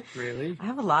 but Really? I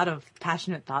have a lot of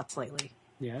passionate thoughts lately.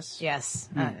 Yes. Yes,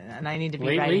 and I need to be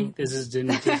Lately? writing. This is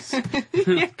didn't just Yeah,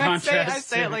 I contrast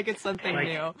say it to, like it's something like,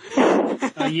 new.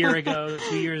 a year ago,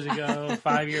 2 years ago,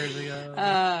 5 years ago.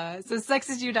 So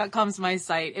sexisyou.com is my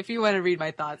site if you want to read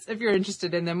my thoughts, if you're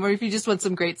interested in them, or if you just want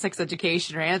some great sex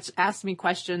education or ask me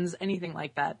questions, anything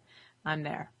like that, I'm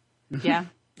there. Yeah?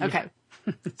 Okay.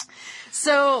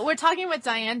 So we're talking with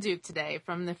Diane Duke today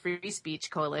from the Free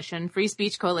Speech Coalition.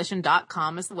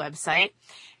 freespeechcoalition.com is the website.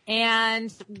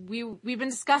 And we've been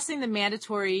discussing the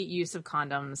mandatory use of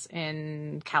condoms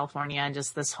in California and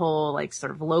just this whole like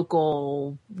sort of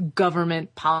local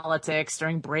government politics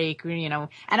during break, you know,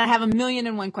 and I have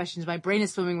 1,000,001 questions. My brain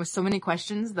is swimming with so many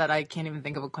questions that I can't even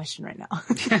think of a question right now.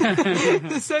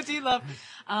 So do you love,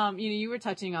 you were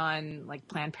touching on like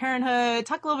Planned Parenthood.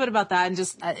 Talk a little bit about that. And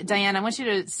just, Diane, I want you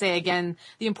to say again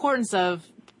the importance of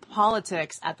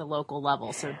politics at the local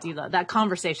level. So that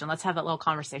conversation, let's have that little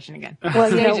conversation again.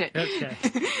 Well, Okay.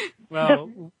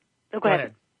 Well, Go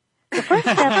ahead. The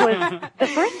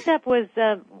first step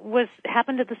was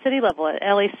happened at the city level at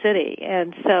LA City,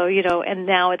 and so and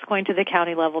now it's going to the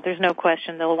county level. There's no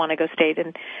question they'll want to go state,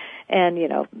 and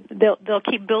they'll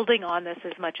keep building on this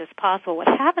as much as possible. What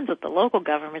happens at the local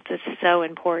governments is so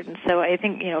important. So I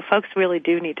think folks really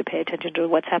do need to pay attention to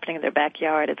what's happening in their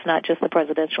backyard. It's not just the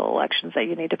presidential elections that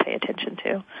you need to pay attention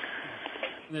to.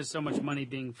 There's so much money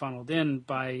being funneled in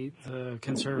by the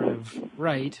conservative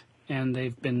right, and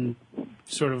they've been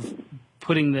sort of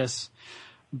putting this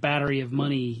battery of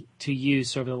money to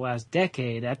use over the last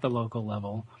decade at the local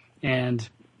level. And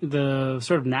the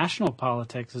sort of national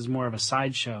politics is more of a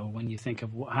sideshow when you think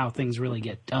of how things really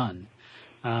get done.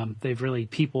 They've really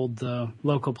peopled the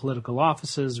local political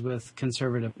offices with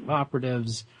conservative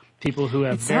operatives, people who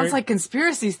have. It sounds like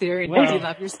conspiracy theory.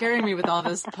 Well, you're scaring me with all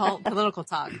this political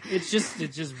talk. It's just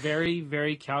very,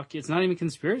 very It's not even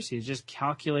conspiracy. It's just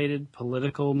calculated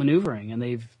political maneuvering, and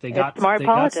they got smart.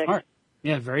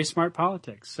 Yeah, very smart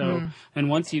politics. So, and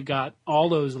once you've got all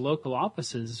those local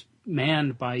offices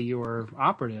manned by your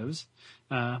operatives,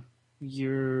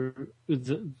 you're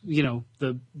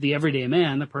the everyday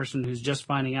man, the person who's just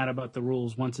finding out about the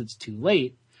rules once it's too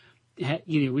late.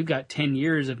 We've got 10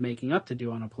 years of making up to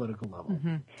do on a political level.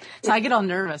 Mm-hmm. So I get all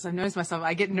nervous. I've noticed myself.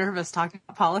 I get nervous talking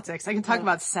about politics. I can talk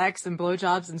about sex and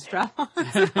blowjobs and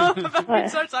strap-ons. But when we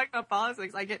start talking about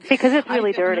politics, because it's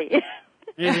really dirty.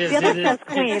 It is. The other stuff's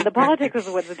clean. The politics is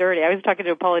what's dirty. I was talking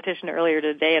to a politician earlier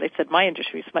today, and I said, my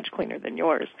industry is much cleaner than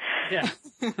yours. Yeah.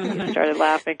 He started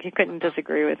laughing. He couldn't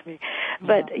disagree with me.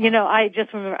 But, I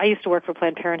just remember, I used to work for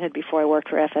Planned Parenthood before I worked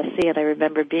for FSC, and I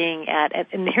remember being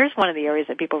and here's one of the areas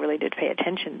that people really did pay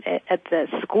attention, at the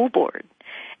school board.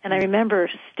 And I remember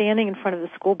standing in front of the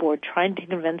school board trying to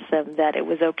convince them that it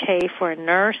was okay for a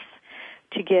nurse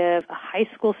to give a high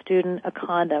school student a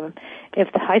condom if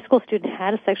the high school student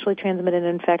had a sexually transmitted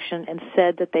infection and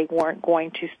said that they weren't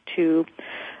going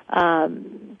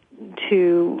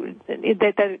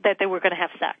that they were going to have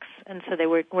sex, and so they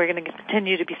were going to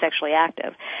continue to be sexually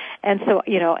active. And so,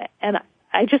 and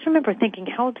I just remember thinking,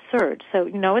 how absurd. So,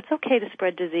 it's okay to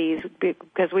spread disease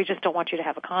because we just don't want you to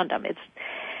have a condom.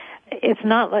 It's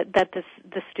not like that the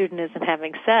student isn't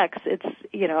having sex. It's,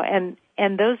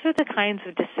 and those are the kinds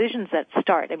of decisions that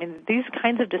start. I mean, these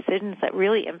kinds of decisions that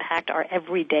really impact our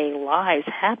everyday lives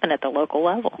happen at the local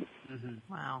level.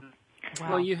 Mm-hmm. Wow.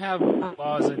 Well, you have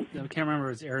laws, I can't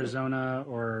remember if it's Arizona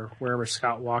or wherever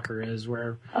Scott Walker is,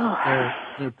 where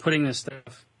they're putting this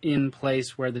stuff in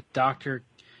place where the doctor,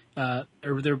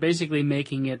 they're basically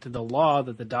making it the law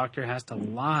that the doctor has to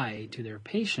lie to their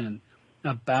patient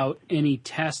about any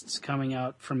tests coming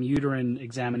out from uterine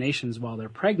examinations while they're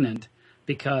pregnant,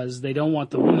 because they don't want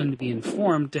the woman to be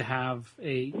informed to have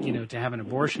to have an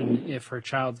abortion if her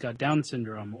child's got Down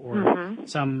syndrome or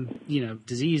some,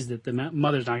 disease that the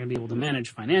mother's not going to be able to manage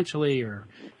financially, or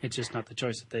it's just not the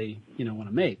choice that they, want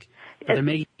to make. But they're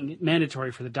making it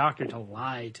mandatory for the doctor to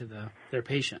lie to their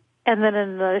patient. And then in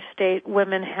another state,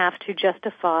 women have to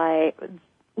justify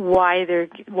why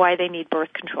they need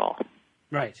birth control.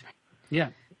 Right. Yeah.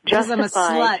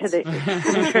 Justify to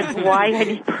the why I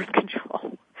need birth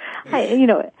control.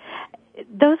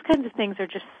 Those kinds of things are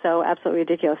just so absolutely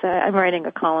ridiculous. I'm writing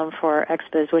a column for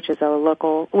XBiz, which is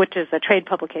a trade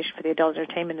publication for the adult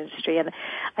entertainment industry, and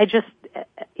I just,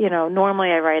 normally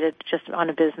I write it just on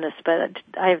a business, but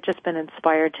I've just been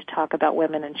inspired to talk about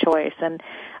women and choice. And,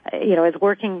 as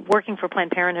working for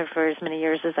Planned Parenthood for as many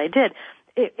years as I did,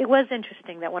 it was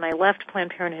interesting that when I left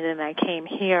Planned Parenthood and I came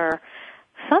here,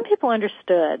 some people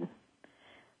understood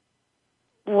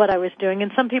what I was doing,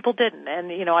 and some people didn't.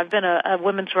 And I've been a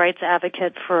women's rights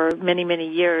advocate for many, many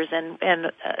years,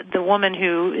 and the woman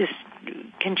who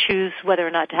can choose whether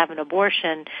or not to have an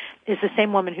abortion is the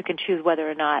same woman who can choose whether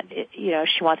or not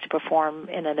she wants to perform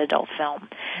in an adult film.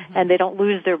 Mm-hmm. And they don't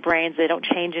lose their brains; they don't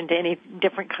change into any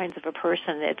different kinds of a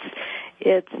person.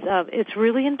 It's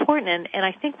really important, and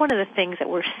I think one of the things that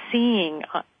we're seeing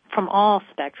from all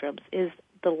spectrums is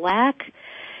the lack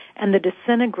and the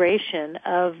disintegration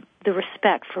of the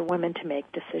respect for women to make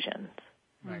decisions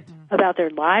about their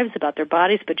lives, about their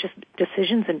bodies, but just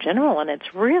decisions in general. And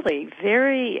it's really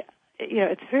very,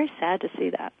 it's very sad to see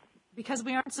that. Because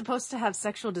we aren't supposed to have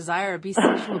sexual desire or be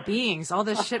sexual beings. All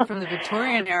this shit from the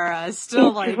Victorian era is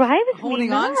still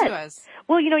holding on to us.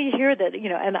 Well, you hear that,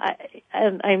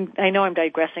 and I know I'm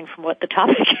digressing from what the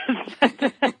topic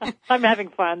is. I'm having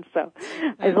fun, so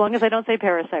as long as I don't say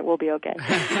parasite, we'll be okay.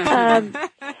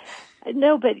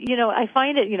 No, but, I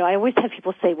find it, I always have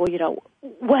people say, well,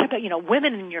 what about,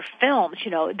 women in your films,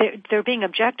 they're being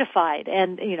objectified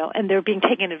and, and they're being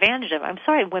taken advantage of. I'm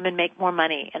sorry, women make more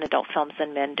money in adult films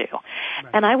than men do.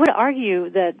 Right. And I would argue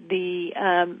that the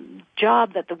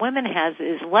job that the women has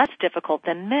is less difficult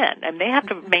than men, and they have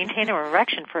to maintain an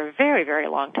erection for a very, very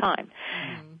long time.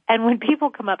 Mm-hmm. And when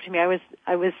people come up to me, I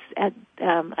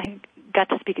got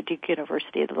to speak at Duke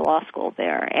University at the law school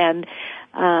there, and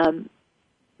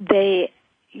they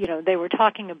were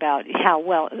talking about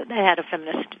how, they had a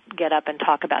feminist get up and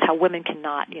talk about how women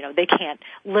cannot, they can't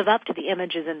live up to the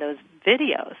images in those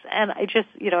videos. And I just,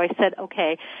 I said,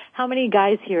 okay, how many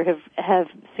guys here have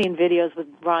seen videos with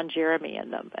Ron Jeremy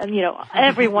in them? And,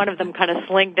 every one of them kind of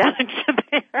slinked down to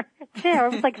their chair. I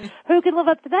was like, who can live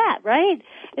up to that, right?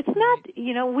 It's not,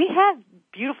 we have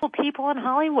beautiful people in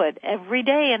Hollywood every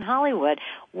day in Hollywood.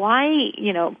 Why?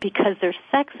 Because there's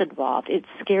sex involved. It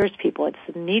scares people.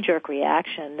 It's a knee-jerk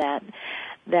reaction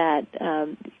that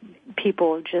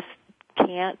people just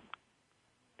can't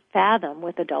fathom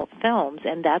with adult films,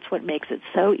 and that's what makes it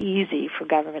so easy for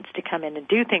governments to come in and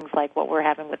do things like what we're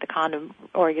having with the condom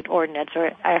ordinance,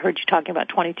 or I heard you talking about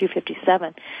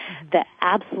 2257, the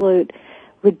absolute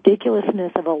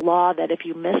ridiculousness of a law that if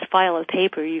you misfile a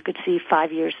paper, you could see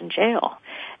 5 years in jail.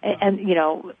 And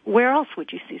where else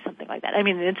would you see something like that? I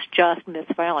mean, it's just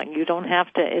misfiling. You don't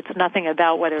have to, it's nothing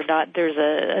about whether or not there's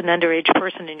an underage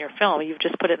person in your film. You've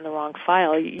just put it in the wrong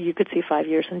file. You could see 5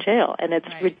 years in jail. And it's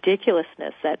right.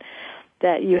 Ridiculousness that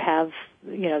you have,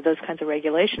 those kinds of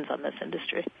regulations on this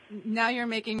industry. Now you're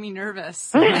making me nervous.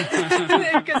 There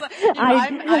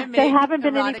haven't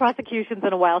been any prosecutions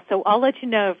in a while, so I'll let you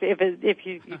know if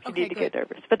you need to get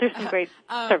nervous. But there's some great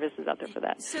services out there for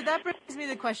that. So that brings me to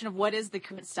the question of what is the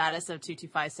current status of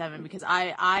 2257, because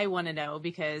I want to know,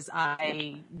 because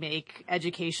I make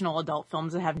educational adult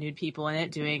films that have nude people in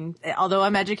it although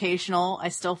I'm educational, I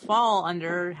still fall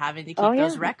under having to keep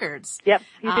those records. Yep,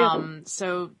 you do.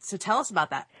 So tell us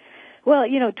about that. Well,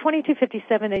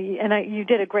 2257, and you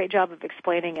did a great job of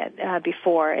explaining it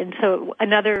before. And so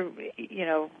another,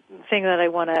 thing that I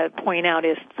want to point out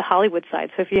is the Hollywood side.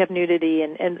 So if you have nudity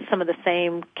and some of the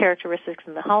same characteristics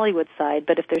in the Hollywood side,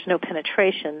 but if there's no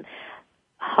penetration,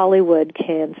 Hollywood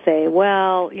can say,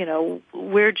 well,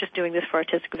 we're just doing this for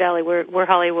artistic value. We're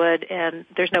Hollywood, and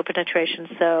there's no penetration,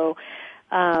 so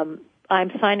I'm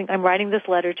writing this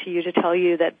letter to you to tell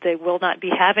you that they will not be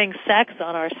having sex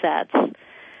on our sets.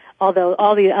 Although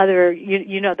all the other,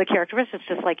 the characteristics,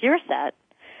 just like your set,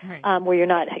 right. Where you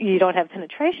don't have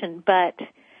penetration, but,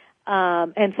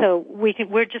 and so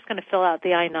we're just going to fill out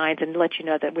the I-9s and let you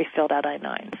know that we filled out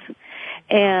I-9s.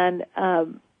 And,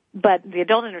 but the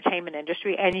adult entertainment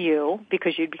industry and you,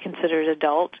 because you'd be considered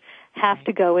adult, have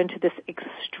to go into this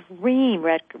extreme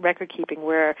record keeping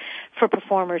where for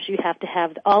performers you have to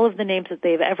have all of the names that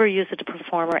they've ever used as a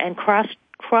performer and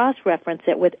cross-reference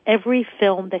it with every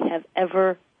film they have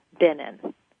ever been in.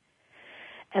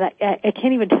 And I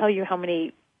can't even tell you how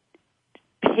many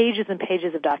pages and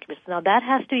pages of documents. Now that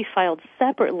has to be filed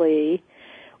separately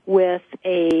with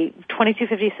a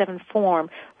 2257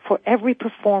 form for every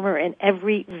performer in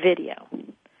every video.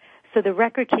 So the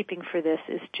record keeping for this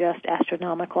is just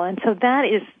astronomical. And so that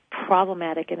is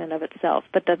problematic in and of itself.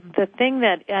 But the thing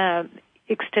that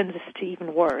extends this to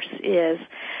even worse is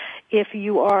if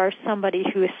you are somebody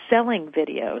who is selling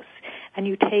videos and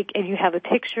you have a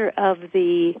picture of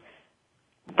the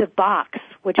box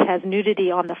which has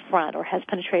nudity on the front or has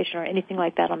penetration or anything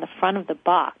like that on the front of the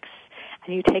box,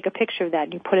 and you take a picture of that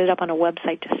and you put it up on a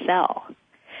website to sell,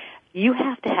 you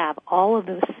have to have all of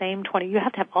those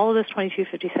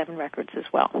 2257 records as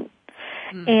well.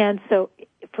 Mm. And so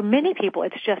for many people,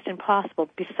 it's just impossible,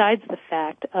 besides the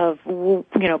fact of,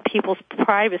 people's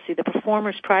privacy, the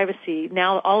performer's privacy.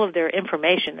 Now all of their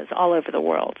information is all over the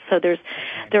world. So there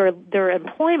are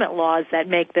employment laws that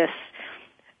make this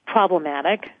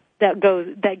problematic, that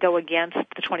go against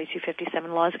the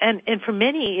 2257 laws. And for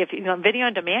many, video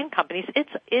on demand companies,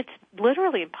 it's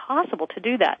literally impossible to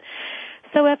do that.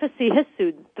 So FSC has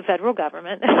sued the federal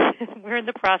government. We're in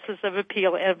the process of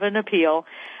an appeal.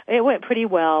 It went pretty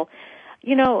well.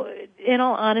 In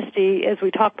all honesty, as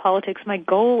we talk politics, my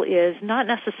goal is not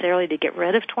necessarily to get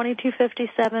rid of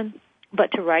 2257,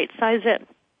 but to right-size it,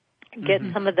 get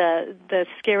some of the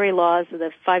scary laws of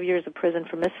the 5 years of prison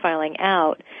for misfiling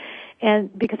out.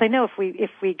 And because I know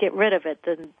if we get rid of it,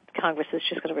 then Congress is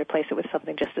just going to replace it with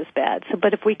something just as bad. So,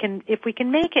 but if we can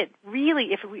make it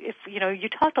really, if you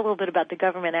talked a little bit about the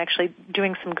government actually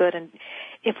doing some good, and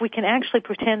if we can actually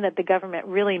pretend that the government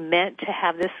really meant to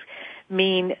have this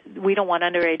mean we don't want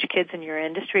underage kids in your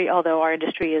industry, although our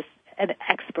industry is an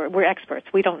expert. We're experts.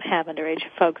 We don't have underage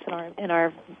folks in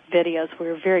our videos.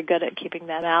 We're very good at keeping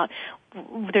that out.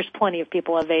 There's plenty of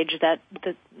people of age that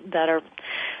are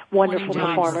wonderful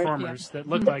performers that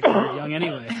look like they're young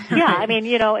anyway. Yeah, I mean,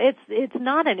 it's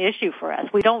not an issue for us.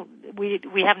 We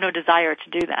have no desire to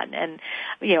do that. And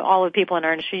all the people in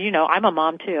our industry, I'm a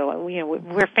mom too.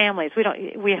 We're families.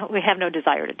 We have no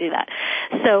desire to do that.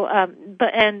 So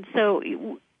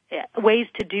ways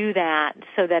to do that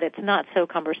so that it's not so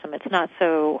cumbersome, it's not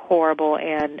so horrible,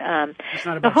 and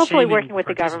hopefully working with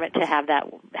the government to have that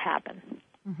happen.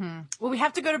 Mm-hmm. Well, we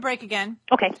have to go to break again.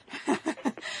 Okay.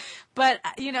 But,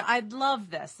 I love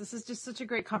this. This is just such a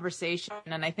great conversation.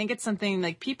 And I think it's something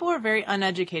like people are very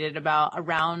uneducated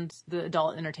around the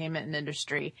adult entertainment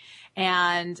industry.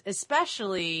 And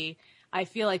especially, I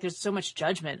feel like there's so much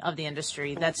judgment of the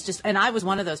industry. That's just, and I was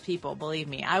one of those people, believe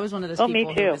me. I was one of those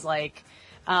people who was like,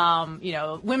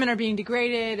 women are being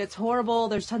degraded. It's horrible.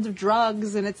 There's tons of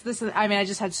drugs and it's this. I mean, I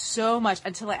just had so much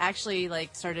until I actually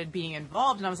started being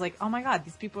involved, and I was like, oh my God,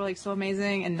 these people are so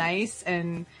amazing and nice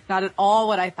and not at all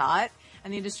what I thought.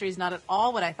 And the industry is not at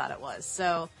all what I thought it was.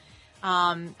 So,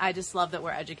 I just love that we're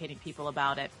educating people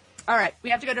about it. All right. We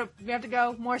have to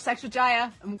go more sex with Jaya.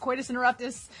 Coitus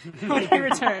interruptus when we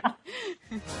return.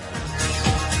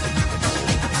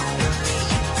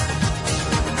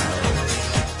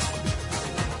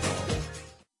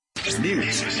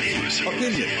 News,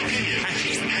 opinion,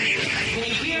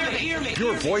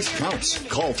 your voice counts.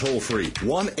 Call toll-free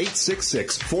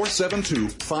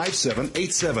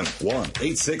 1-866-472-5787.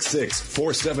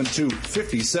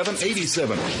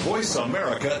 1-866-472-5787.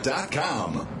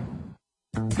 VoiceAmerica.com.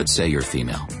 Let's say you're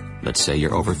female. Let's say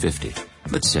you're over 50.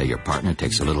 Let's say your partner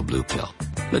takes a little blue pill.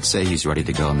 Let's say he's ready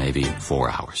to go maybe 4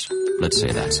 hours. Let's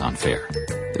say that's unfair.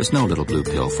 There's no little blue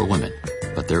pill for women,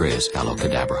 but there is Aloe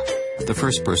Cadabra, the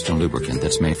first personal lubricant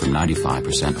that's made from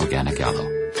 95% organic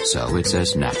aloe. So it's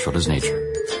as natural as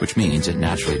nature, which means it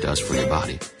naturally does for your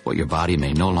body what your body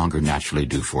may no longer naturally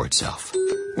do for itself.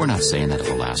 We're not saying that it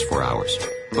will last 4 hours,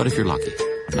 but if you're lucky,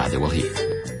 neither will he.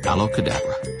 Aloe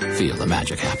Cadabra. Feel the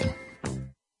magic happen.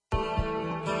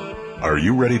 Are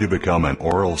you ready to become an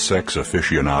oral sex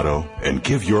aficionado and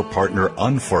give your partner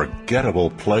unforgettable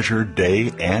pleasure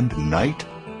day and night?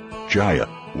 Jaya,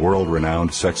 world-renowned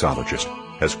sexologist,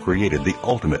 has created the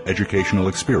ultimate educational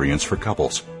experience for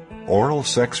couples. Oral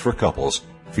Sex for Couples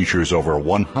features over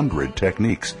 100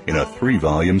 techniques in a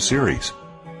 3-volume series.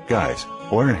 Guys,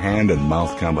 learn hand and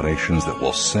mouth combinations that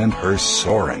will send her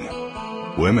soaring.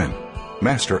 Women,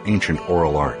 master ancient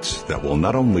oral arts that will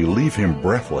not only leave him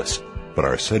breathless, but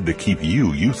are said to keep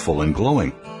you youthful and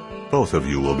glowing. Both of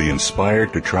you will be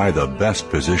inspired to try the best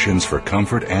positions for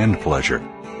comfort and pleasure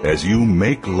as you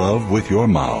make love with your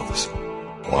mouths.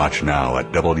 Watch now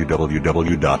at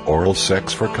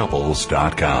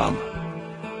www.oralsexforcouples.com.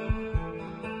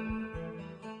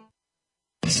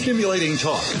 Stimulating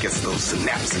talk. It gets those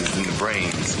synapses in the brain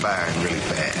firing really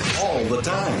fast. All the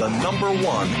time. The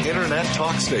 #1 internet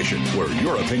talk station where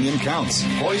your opinion counts.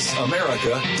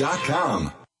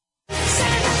 VoiceAmerica.com.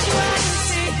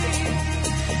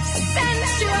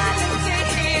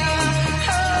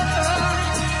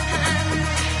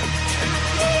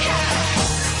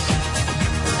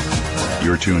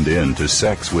 You're tuned in to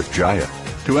Sex with Jaya.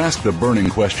 To ask the burning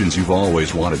questions you've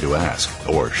always wanted to ask,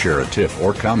 or share a tip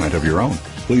or comment of your own,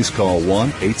 please call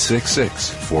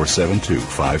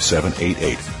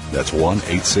 1-866-472-5788. That's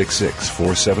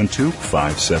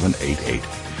 1-866-472-5788.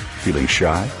 Feeling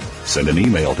shy? Send an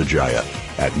email to Jaya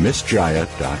at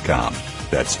MissJaya.com.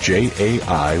 That's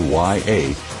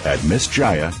JAIYA at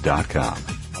MissJaya.com.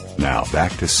 Now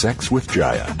back to Sex with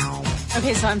Jaya.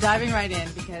 Okay, so I'm diving right in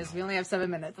because we only have 7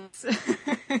 minutes.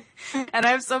 And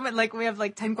I have we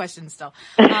have 10 questions still.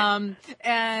 And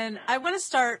I want to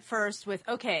start first with,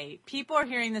 okay, people are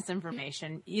hearing this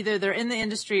information. Either they're in the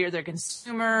industry or they're a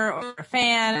consumer or a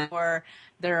fan or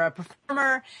they're a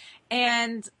performer.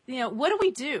 And, what do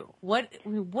we do? What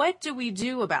do we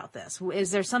do about this?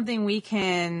 Is there some way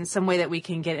that we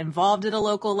can get involved at a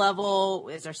local level?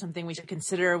 Is there something we should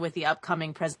consider with the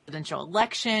upcoming presidential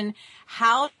election?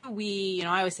 How do we,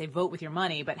 I always say vote with your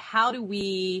money, but how do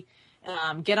we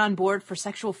get on board for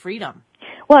sexual freedom?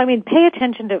 Well, I mean, pay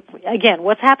attention to, again,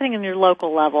 what's happening in your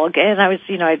local level. Again, I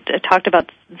talked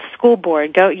about the school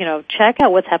board. Go, check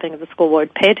out what's happening at the school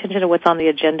board. Pay attention to what's on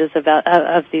the agendas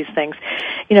of these things.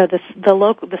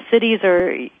 The cities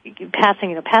are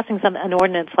passing an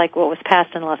ordinance like what was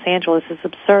passed in Los Angeles is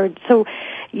absurd. So,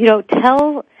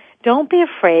 don't be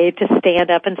afraid to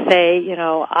stand up and say,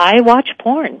 I watch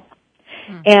porn.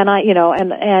 And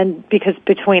and because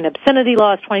between obscenity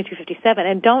laws 2257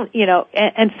 and don't,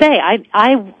 and say,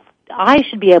 I I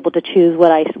should be able to choose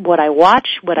what I watch,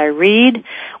 what I read,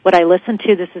 what I listen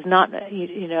to. This is not,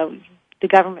 the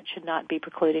government should not be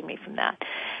precluding me from that.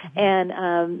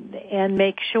 And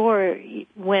make sure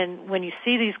when you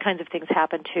see these kinds of things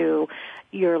happen to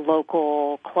your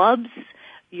local clubs,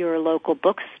 your local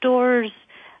bookstores,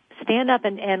 stand up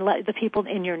and let the people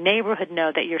in your neighborhood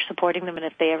know that you're supporting them, and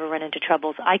if they ever run into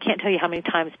troubles. I can't tell you how many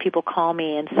times people call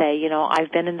me and say,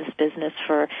 I've been in this business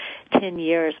for 10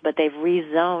 years, but they've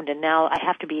rezoned, and now I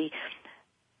have to be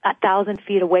 1,000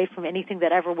 feet away from anything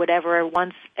that would ever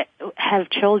once have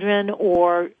children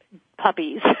or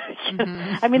puppies.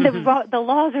 I mean, the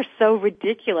laws are so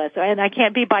ridiculous, and I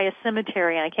can't be by a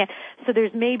cemetery, and I can't. So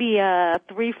there's maybe a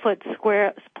 3-foot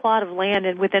square plot of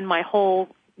land within my whole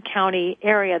county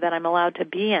area that I'm allowed to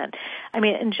be in. I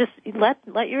mean, and just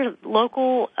let your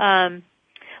local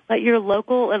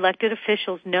elected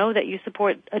officials know that you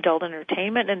support adult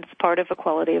entertainment, and it's part of a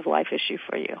quality of life issue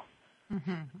for you.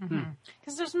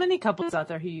 Because there's many couples out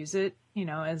there who use it,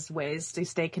 as ways to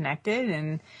stay connected,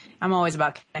 and I'm always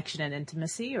about connection and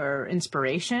intimacy or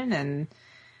inspiration, and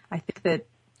I think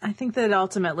that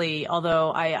ultimately,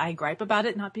 although I gripe about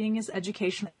it not being as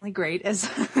educationally great as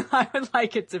I would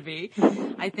like it to be,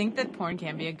 I think that porn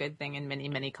can be a good thing in many,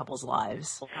 many couples'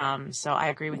 lives. So I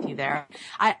agree with you there.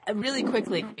 Really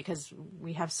quickly, because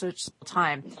we have such little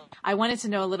time, I wanted to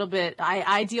know a little bit.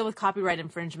 I deal with copyright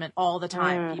infringement all the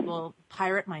time. People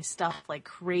pirate my stuff like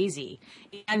crazy,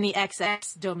 and the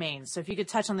XX domains. So if you could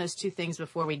touch on those two things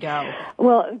before we go.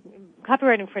 Well,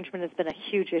 copyright infringement has been a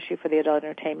huge issue for the adult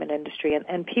entertainment industry,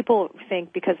 and people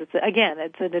think because it's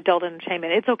an adult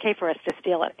entertainment, it's okay for us to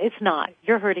steal it. It's not.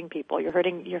 You're hurting people. You're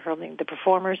hurting the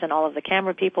performers and all of the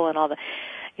camera people and all the,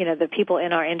 the people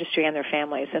in our industry and their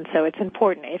families. And so it's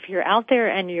important. If you're out there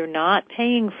and you're not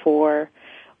paying for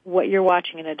what you're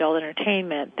watching in adult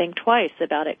entertainment, think twice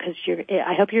about it, because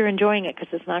I hope you're enjoying it,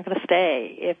 because it's not going to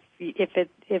stay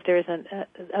if there isn't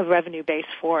a revenue base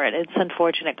for it. It's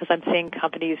unfortunate, because I'm seeing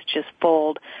companies just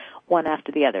fold one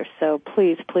after the other. So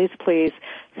please, please, please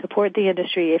support the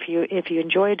industry. If you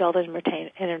enjoy adult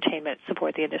entertainment,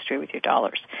 support the industry with your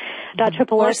dollars.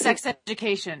 Or sex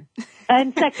education.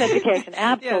 And sex education,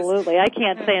 absolutely. Yes. I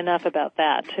can't say enough about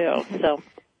that too. So.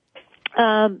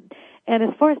 And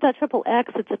as far as .XXX,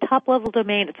 it's a top-level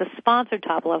domain. It's a sponsored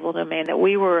top-level domain that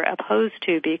we were opposed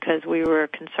to because we were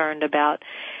concerned about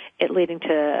it leading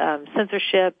to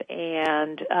censorship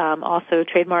and also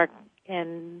trademark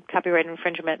and copyright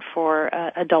infringement for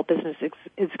adult businesses,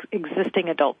 existing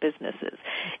adult businesses.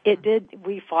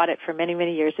 We fought it for many,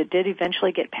 many years. It did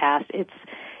eventually get passed. It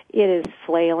is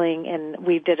flailing, and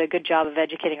we did a good job of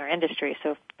educating our industry.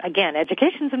 So, again,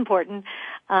 education is important,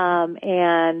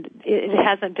 and it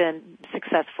hasn't been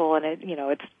successful, and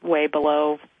it's way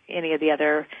below any of the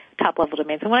other top-level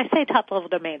domains. And when I say top-level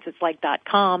domains, it's like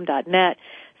 .com, .net.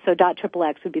 So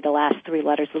 .XXX would be the last three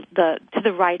letters. To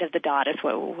the right of the dot is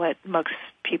what most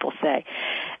people say.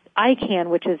 ICANN,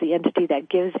 which is the entity that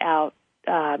gives out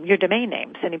your domain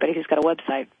names. Anybody who's got a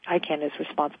website, ICANN is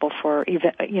responsible for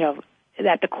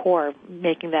at the core,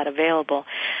 making that available,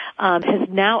 has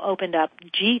now opened up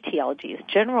GTLDs,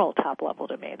 general top-level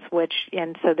domains,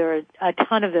 and so there are a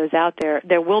ton of those out there.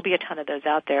 There will be a ton of those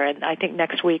out there, and I think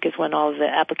next week is when all of the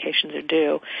applications are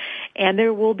due. And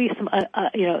there will be some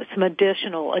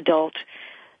additional adult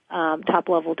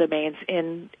top-level domains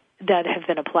that have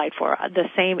been applied for. The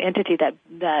same entity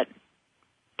that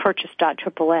purchased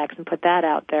 .XXX and put that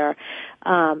out there,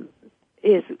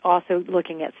 is also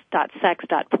looking at .sex,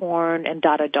 .porn, and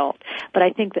 .adult. But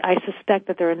I suspect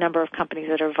that there are a number of companies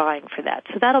that are vying for that.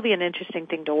 So that'll be an interesting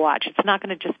thing to watch. It's not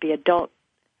going to just be adult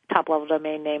top-level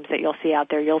domain names that you'll see out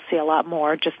there. You'll see a lot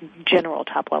more just general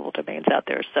top-level domains out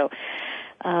there. So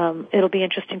it'll be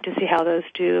interesting to see how those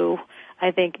do.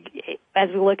 I think as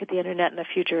we look at the Internet in the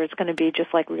future, it's going to be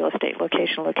just like real estate,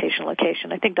 location, location,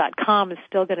 location. I think .com is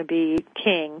still going to be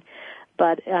king,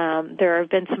 but there have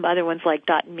been some other ones like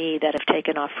 .me that have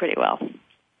taken off pretty well.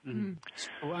 Mm-hmm.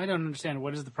 So I don't understand.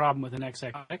 What is the problem with an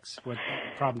XXX? What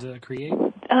problem does it create?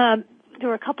 There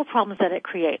were a couple problems that it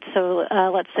creates. So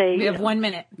let's say we have 1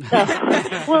 minute.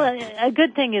 Well, a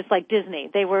good thing is like Disney.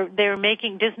 They were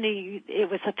making Disney. It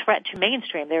was a threat to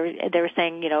mainstream. They were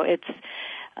saying it's.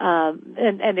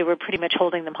 And they were pretty much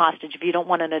holding them hostage. If you don't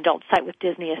want an adult site with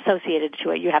Disney associated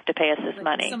to it, you have to pay us this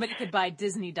money. Somebody could buy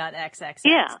Disney.xx.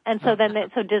 Yeah, and so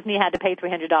so Disney had to pay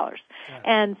 $300,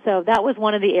 and so that was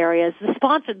one of the areas.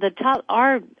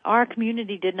 Our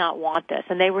community did not want this,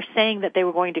 and they were saying that they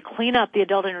were going to clean up the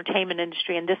adult entertainment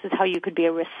industry, and this is how you could be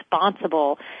a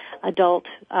responsible adult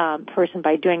person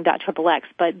by doing .XXX,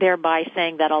 but thereby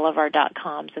saying that all of our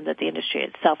 .coms and that the industry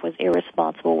itself was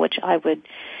irresponsible, which I would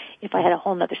if I had a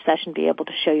whole nother session, be able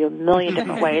to show you a million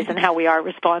different ways and how we are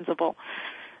responsible.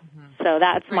 Mm-hmm. So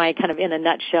that's my kind of, in a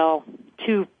nutshell,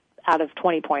 2 out of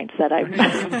 20 points that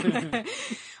I've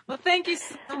Well, thank you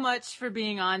so much for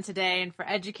being on today and for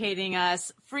educating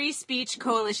us.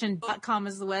 FreeSpeechCoalition.com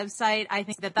is the website. I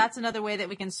think that that's another way that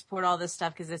we can support all this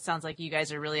stuff, because it sounds like you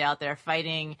guys are really out there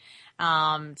fighting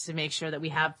to make sure that we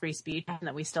have free speech and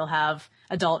that we still have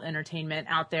adult entertainment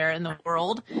out there in the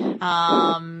world.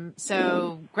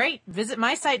 So great. Visit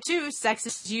my site too,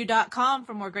 sexistyou.com,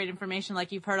 for more great information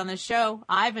like you've heard on this show.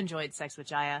 I've enjoyed Sex with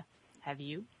Jaya. Have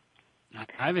you?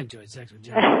 I've enjoyed Sex with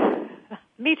Jaya.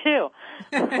 Me too.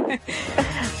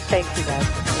 Thanks, you guys.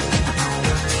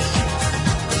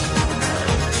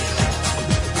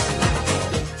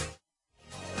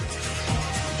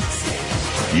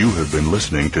 You have been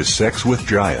listening to Sex with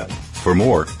Jaya. For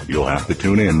more, you'll have to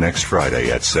tune in next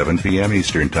Friday at 7 p.m.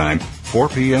 Eastern Time, 4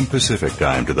 p.m. Pacific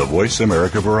Time to the Voice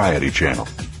America Variety Channel.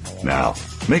 Now,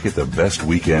 make it the best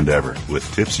weekend ever with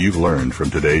tips you've learned from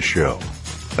today's show.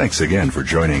 Thanks again for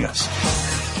joining us.